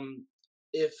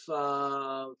 If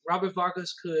Robert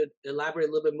Vargas could elaborate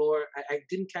a little bit more, I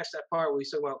didn't catch that part where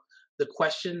he's talking about the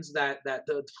questions that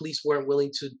the police weren't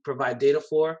willing to provide data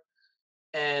for,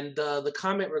 and the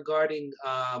comment regarding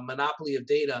monopoly of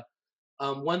data.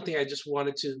 One thing I just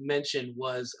wanted to mention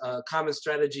was a common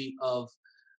strategy of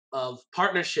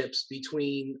partnerships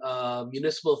between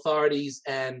municipal authorities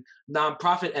and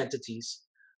nonprofit entities,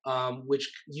 which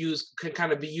can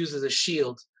kind of be used as a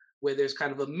shield, where there's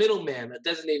kind of a middleman, a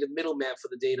designated middleman for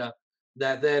the data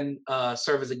that then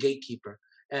serve as a gatekeeper.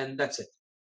 And that's it.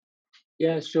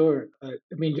 Yeah, sure. I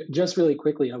mean, just really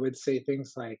quickly, I would say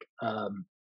things like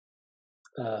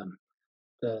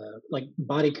the like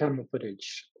body camera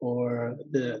footage, or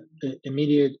the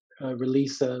immediate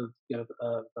release of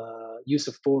use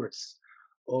of force,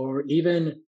 or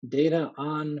even data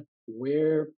on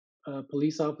where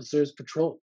police officers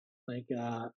patrol. Like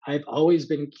I've always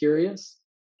been curious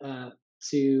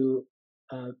to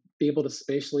be able to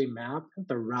spatially map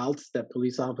the routes that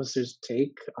police officers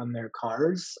take on their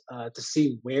cars to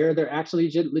see where they're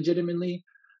actually legitimately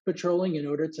patrolling, in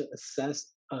order to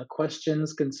assess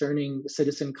questions concerning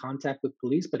citizen contact with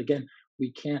police. But again,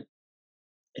 we can't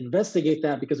investigate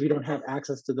that because we don't have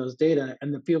access to those data,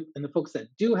 and the folks that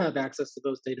do have access to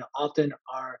those data often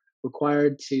are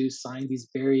required to sign these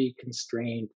very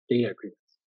constrained data agreements.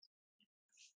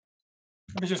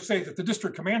 Let me just say that the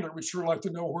district commander would sure like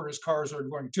to know where his cars are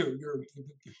going to. Your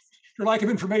lack of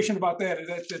information about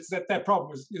that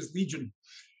problem is legion.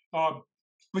 But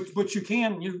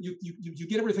you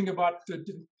get everything about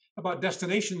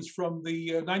destinations from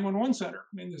the 911 center.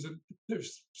 I mean,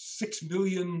 there's 6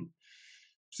 million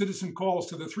citizen calls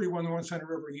to the 311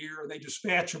 center every year. They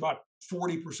dispatch about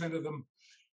 40% of them,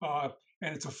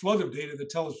 and it's a flood of data that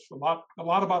tells a lot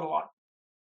about a lot.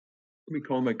 Let me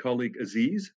call my colleague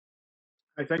Aziz.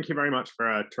 Hi, thank you very much for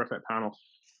a terrific panel.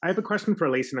 I have a question for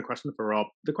Elise and a question for Rob.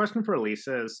 The question for Elise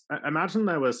is, imagine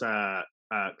there was a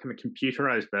kind of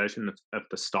computerized version of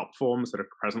the stop forms that are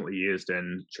presently used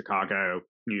in Chicago,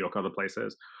 New York, other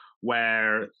places,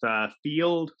 where the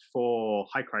field for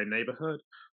high crime neighborhood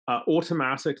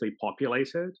automatically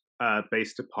populated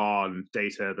based upon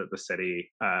data that the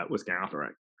city was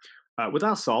gathering. Would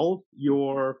that solve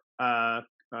your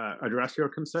address your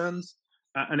concerns?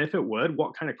 And if it would,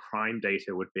 what kind of crime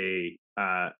data would be,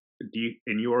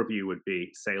 in your view, would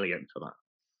be salient for that?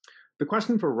 The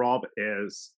question for Rob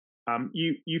is,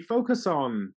 you focus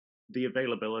on the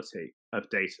availability of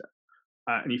data,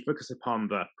 and you focus upon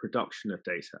the production of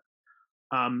data.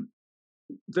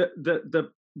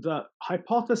 The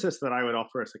hypothesis that I would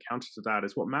offer as a counter to that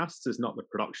is what matters is not the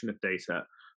production of data,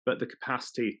 but the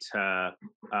capacity to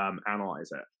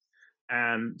analyze it.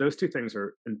 And those two things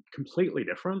are completely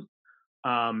different.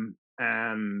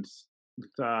 And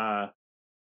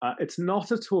it's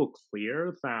not at all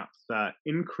clear that the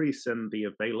increase in the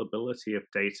availability of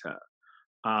data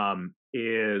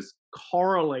is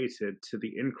correlated to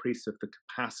the increase of the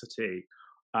capacity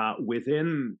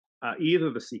within either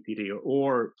the CPD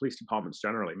or police departments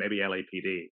generally, maybe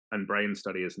LAPD, and brain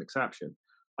study is an exception,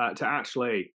 to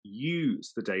actually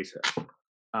use the data.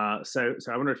 So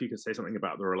I wonder if you could say something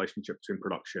about the relationship between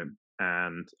production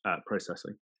and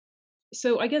processing.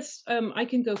 So I guess I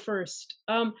can go first.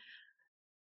 So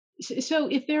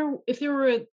if there were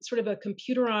a sort of if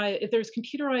there's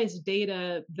computerized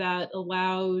data that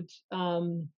allowed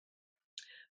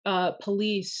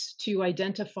police to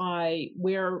identify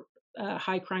where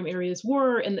high crime areas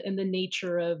were and the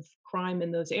nature of crime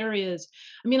in those areas,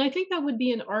 I mean, I think that would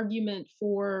be an argument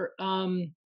for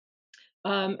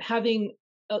having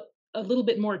a little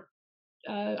bit more.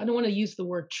 I don't want to use the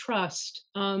word trust.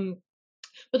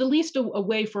 But at least a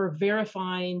way for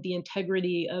verifying the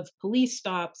integrity of police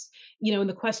stops, in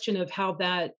the question of how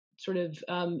that sort of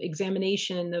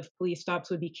examination of police stops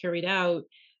would be carried out,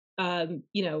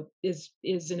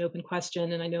 is an open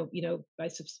question. And I know, I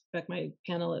suspect my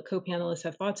co-panelists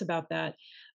have thoughts about that.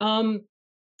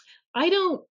 I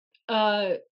don't,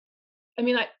 I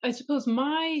suppose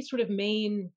my sort of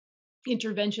main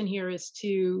intervention here is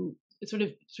to sort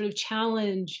of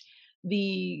challenge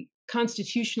the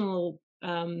constitutional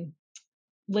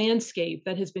landscape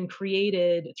that has been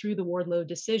created through the Wardlow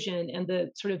decision and the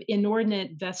sort of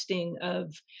inordinate vesting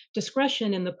of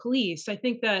discretion in the police. I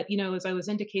think that, as I was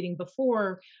indicating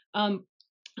before,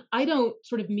 I don't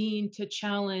sort of mean to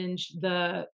challenge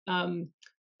the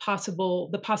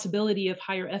possibility of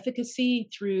higher efficacy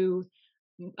through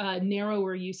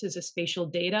narrower uses of spatial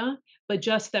data, but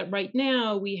just that right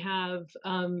now we have,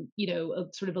 a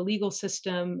sort of a legal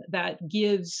system that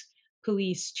gives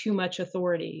police too much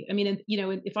authority. I mean,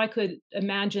 if I could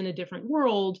imagine a different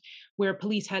world where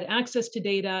police had access to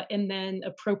data and then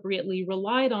appropriately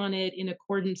relied on it in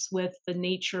accordance with the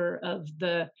nature of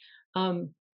the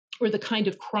or the kind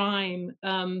of crime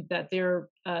that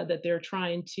they're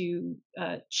trying to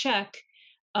check,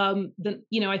 then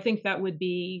I think that would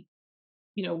be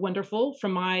wonderful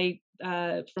from my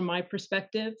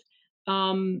perspective.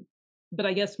 But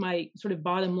I guess my sort of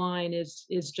bottom line is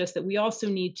just that we also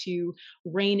need to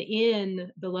rein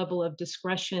in the level of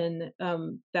discretion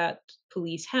that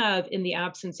police have in the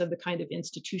absence of the kind of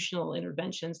institutional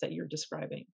interventions that you're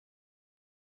describing.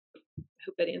 I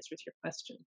hope that answers your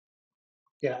question.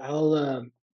 Yeah, I'll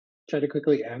try to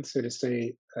quickly answer to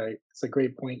say it's a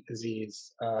great point,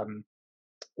 Aziz.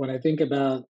 When I think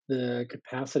about the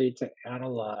capacity to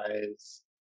analyze,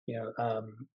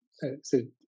 so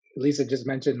Lisa just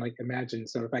mentioned like imagine.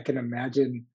 So if I can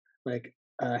imagine like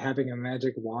having a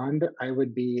magic wand, I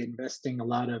would be investing a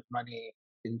lot of money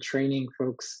in training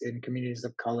folks in communities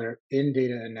of color in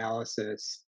data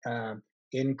analysis,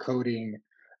 in coding,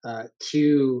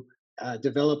 to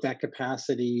develop that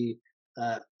capacity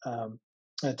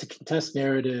to contest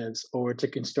narratives or to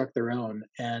construct their own.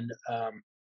 And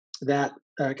that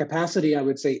capacity, I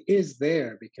would say, is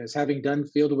there because having done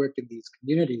field work in these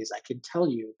communities, I can tell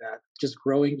you that just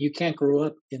growing, you can't grow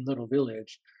up in Little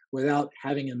Village without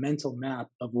having a mental map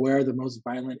of where are the most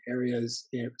violent areas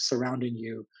surrounding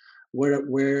you,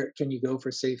 where can you go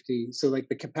for safety. So like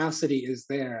the capacity is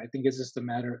there. I think it's just a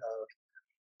matter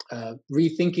of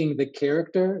rethinking the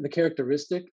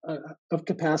characteristic of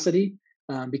capacity,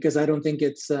 because I don't think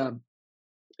it's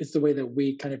the way that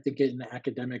we kind of think it in the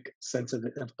academic sense of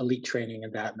elite training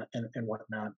and that and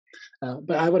whatnot.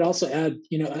 But I would also add,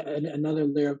 another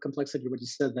layer of complexity. What you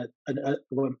said that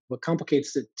what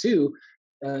complicates it too,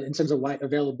 in terms of why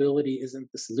availability isn't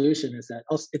the solution, is that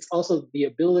it's also the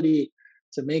ability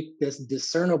to make this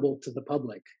discernible to the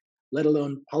public, let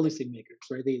alone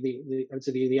policymakers. Right? I would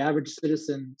say the average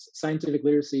citizen's scientific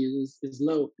literacy is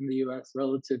low in the U.S.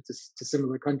 relative to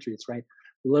similar countries. Right?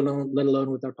 Let alone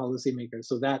with our policymakers.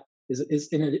 So that is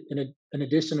an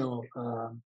additional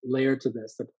layer to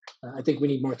this that I think we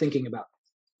need more thinking about.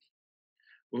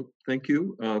 Well, thank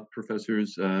you,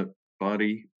 Professors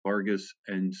Boddie, Vargas,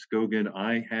 and Skogan.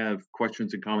 I have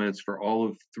questions and comments for all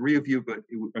of three of you, but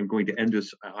I'm going to end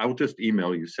this. I'll just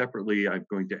email you separately. I'm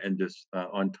going to end this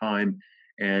on time,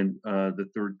 and the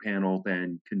third panel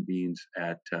then convenes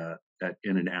at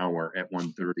in an hour at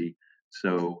 1:30.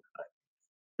 So.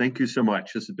 Thank you so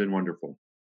much. This has been wonderful.